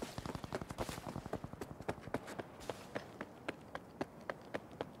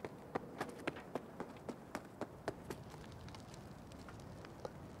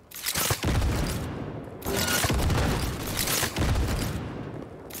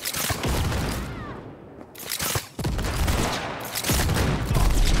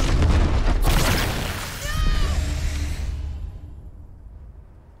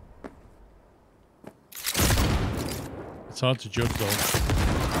 It's hard to judge though.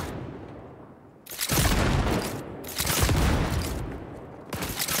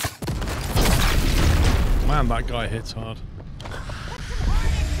 Man, that guy hits hard.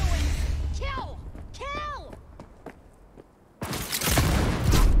 Kill! Kill!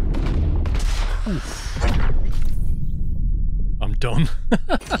 Oof. I'm done.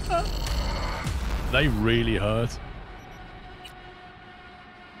 They really hurt.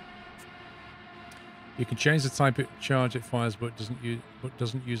 You can change the type of charge it fires, but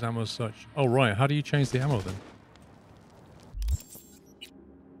doesn't use ammo as such. Oh right, how do you change the ammo then?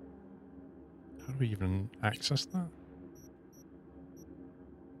 How do we even access that?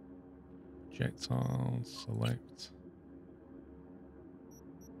 Projectile, select.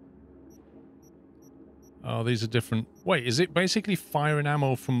 Oh, these are different. Wait, is it basically firing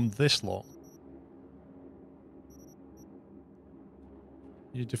ammo from this lot?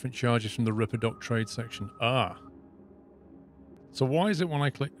 You different charges from the Ripper Dock trade section. Ah. So why is it when I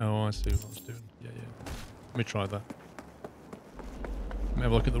click... Oh, I see what I was doing. Yeah, yeah. Let me try that. Let me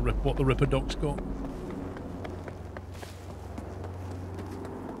have a look at the what the Ripper Dock's got.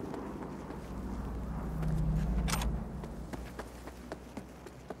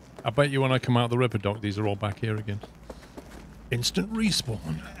 I bet you when I come out of the Ripper Dock, these are all back here again. Instant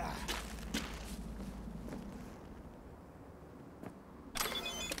respawn.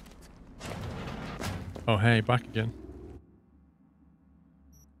 Oh, hey, back again.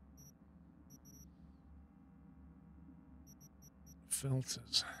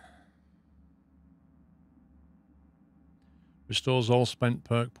 filters. Restores all spent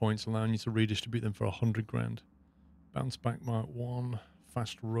perk points, allowing you to redistribute them for 100 grand. Bounce back Mark 1.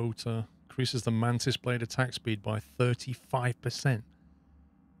 Fast rotor. Increases the Mantis Blade attack speed by 35%.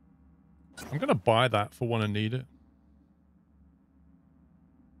 I'm going to buy that for when I need it.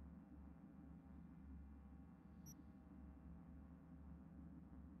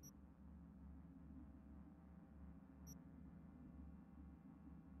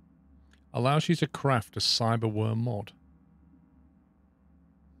 Allows you to craft a cyberworm mod.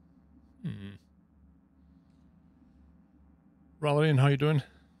 Rallian, how you doing?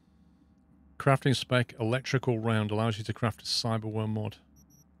 Crafting spec electrical round allows you to craft a cyberworm mod.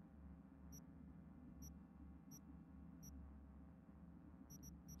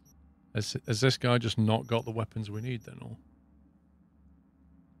 Has this guy just not got the weapons we need then, or?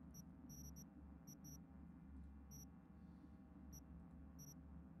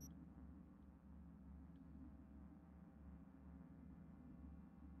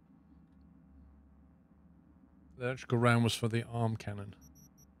 The electrical round was for the arm cannon.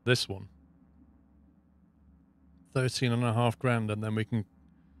 This one. 13.5 grand, and then we can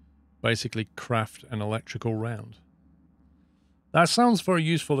basically craft an electrical round. That sounds very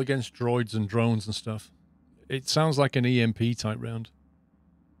useful against droids and drones and stuff. It sounds like an EMP type round.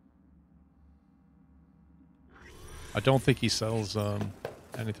 I don't think he sells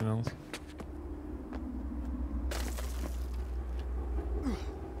anything else.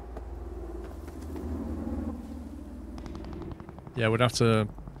 Yeah, we'd have to...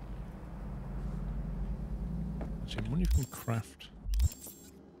 Actually, I wonder if we can craft...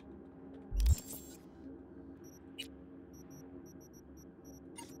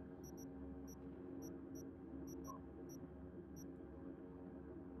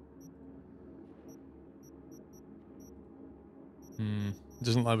 It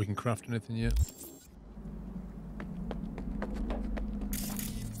doesn't look like we can craft anything yet.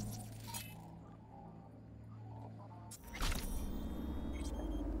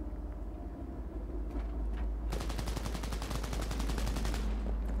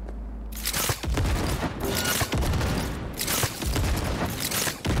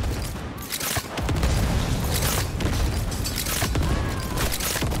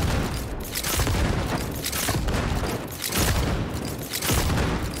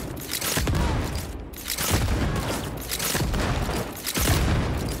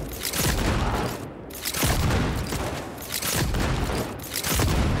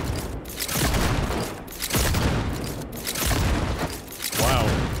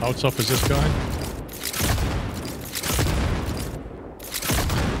 How tough is this guy?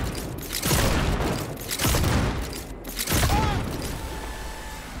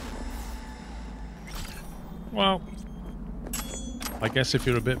 Well, I guess if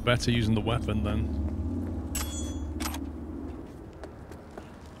you're a bit better using the weapon, then...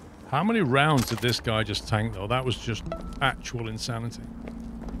 How many rounds did this guy just tank, though? That was just actual insanity.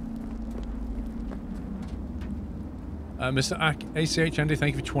 Mr. ACH Andy,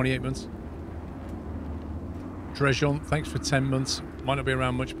 thank you for 28 months. Trejon, thanks for 10 months. Might not be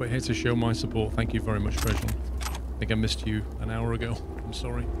around much, but here to show my support. Thank you very much, Trejon. I think I missed you an hour ago. I'm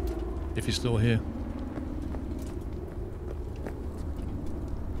sorry. If you're still here.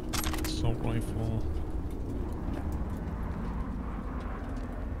 Assault rifle.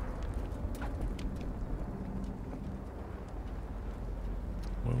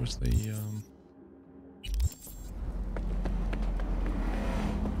 Where was the...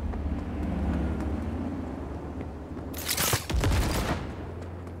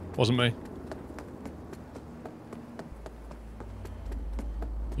 Wasn't me.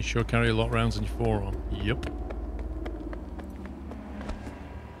 You sure carry a lot of rounds in your forearm? Yep.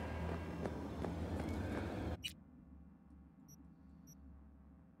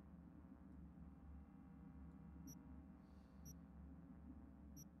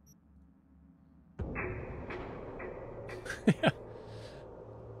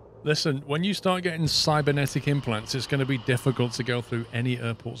 Listen, when you start getting cybernetic implants, it's going to be difficult to go through any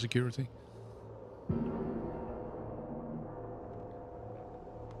airport security.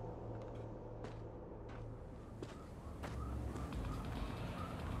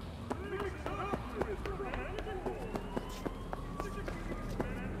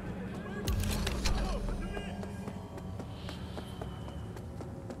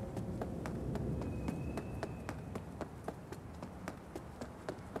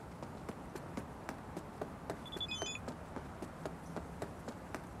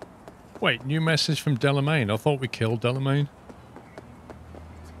 Wait, new message from Delamain. I thought we killed Delamain.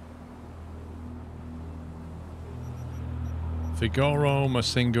 Gigoro,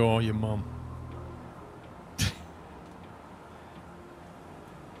 Masingo, your mum.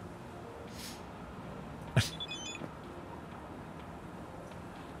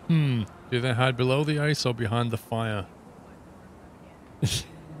 Do they hide below the ice or behind the fire? I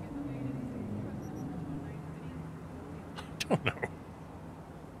don't know.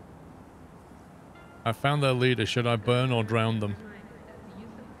 I found their leader. Should I burn or drown them?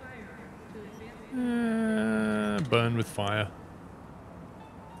 Burn with fire.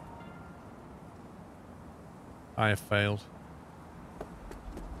 I have failed.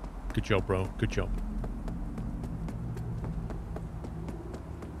 Good job, bro. Good job.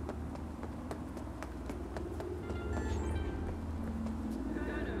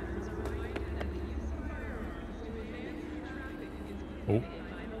 Oh,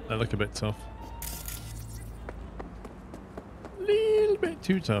 they look a bit tough. Little bit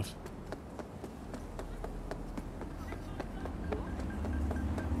too tough.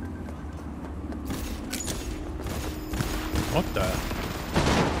 What the?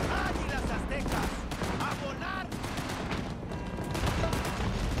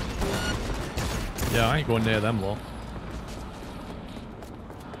 Yeah, I ain't going near them lot.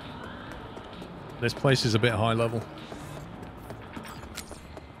 This place is a bit high level.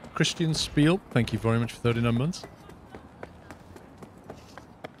 Christian Spiel, thank you very much for 39 months.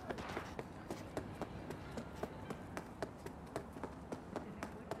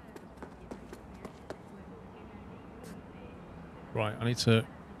 Right, I need to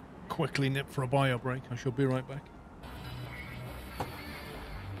quickly nip for a bio break. I shall be right back.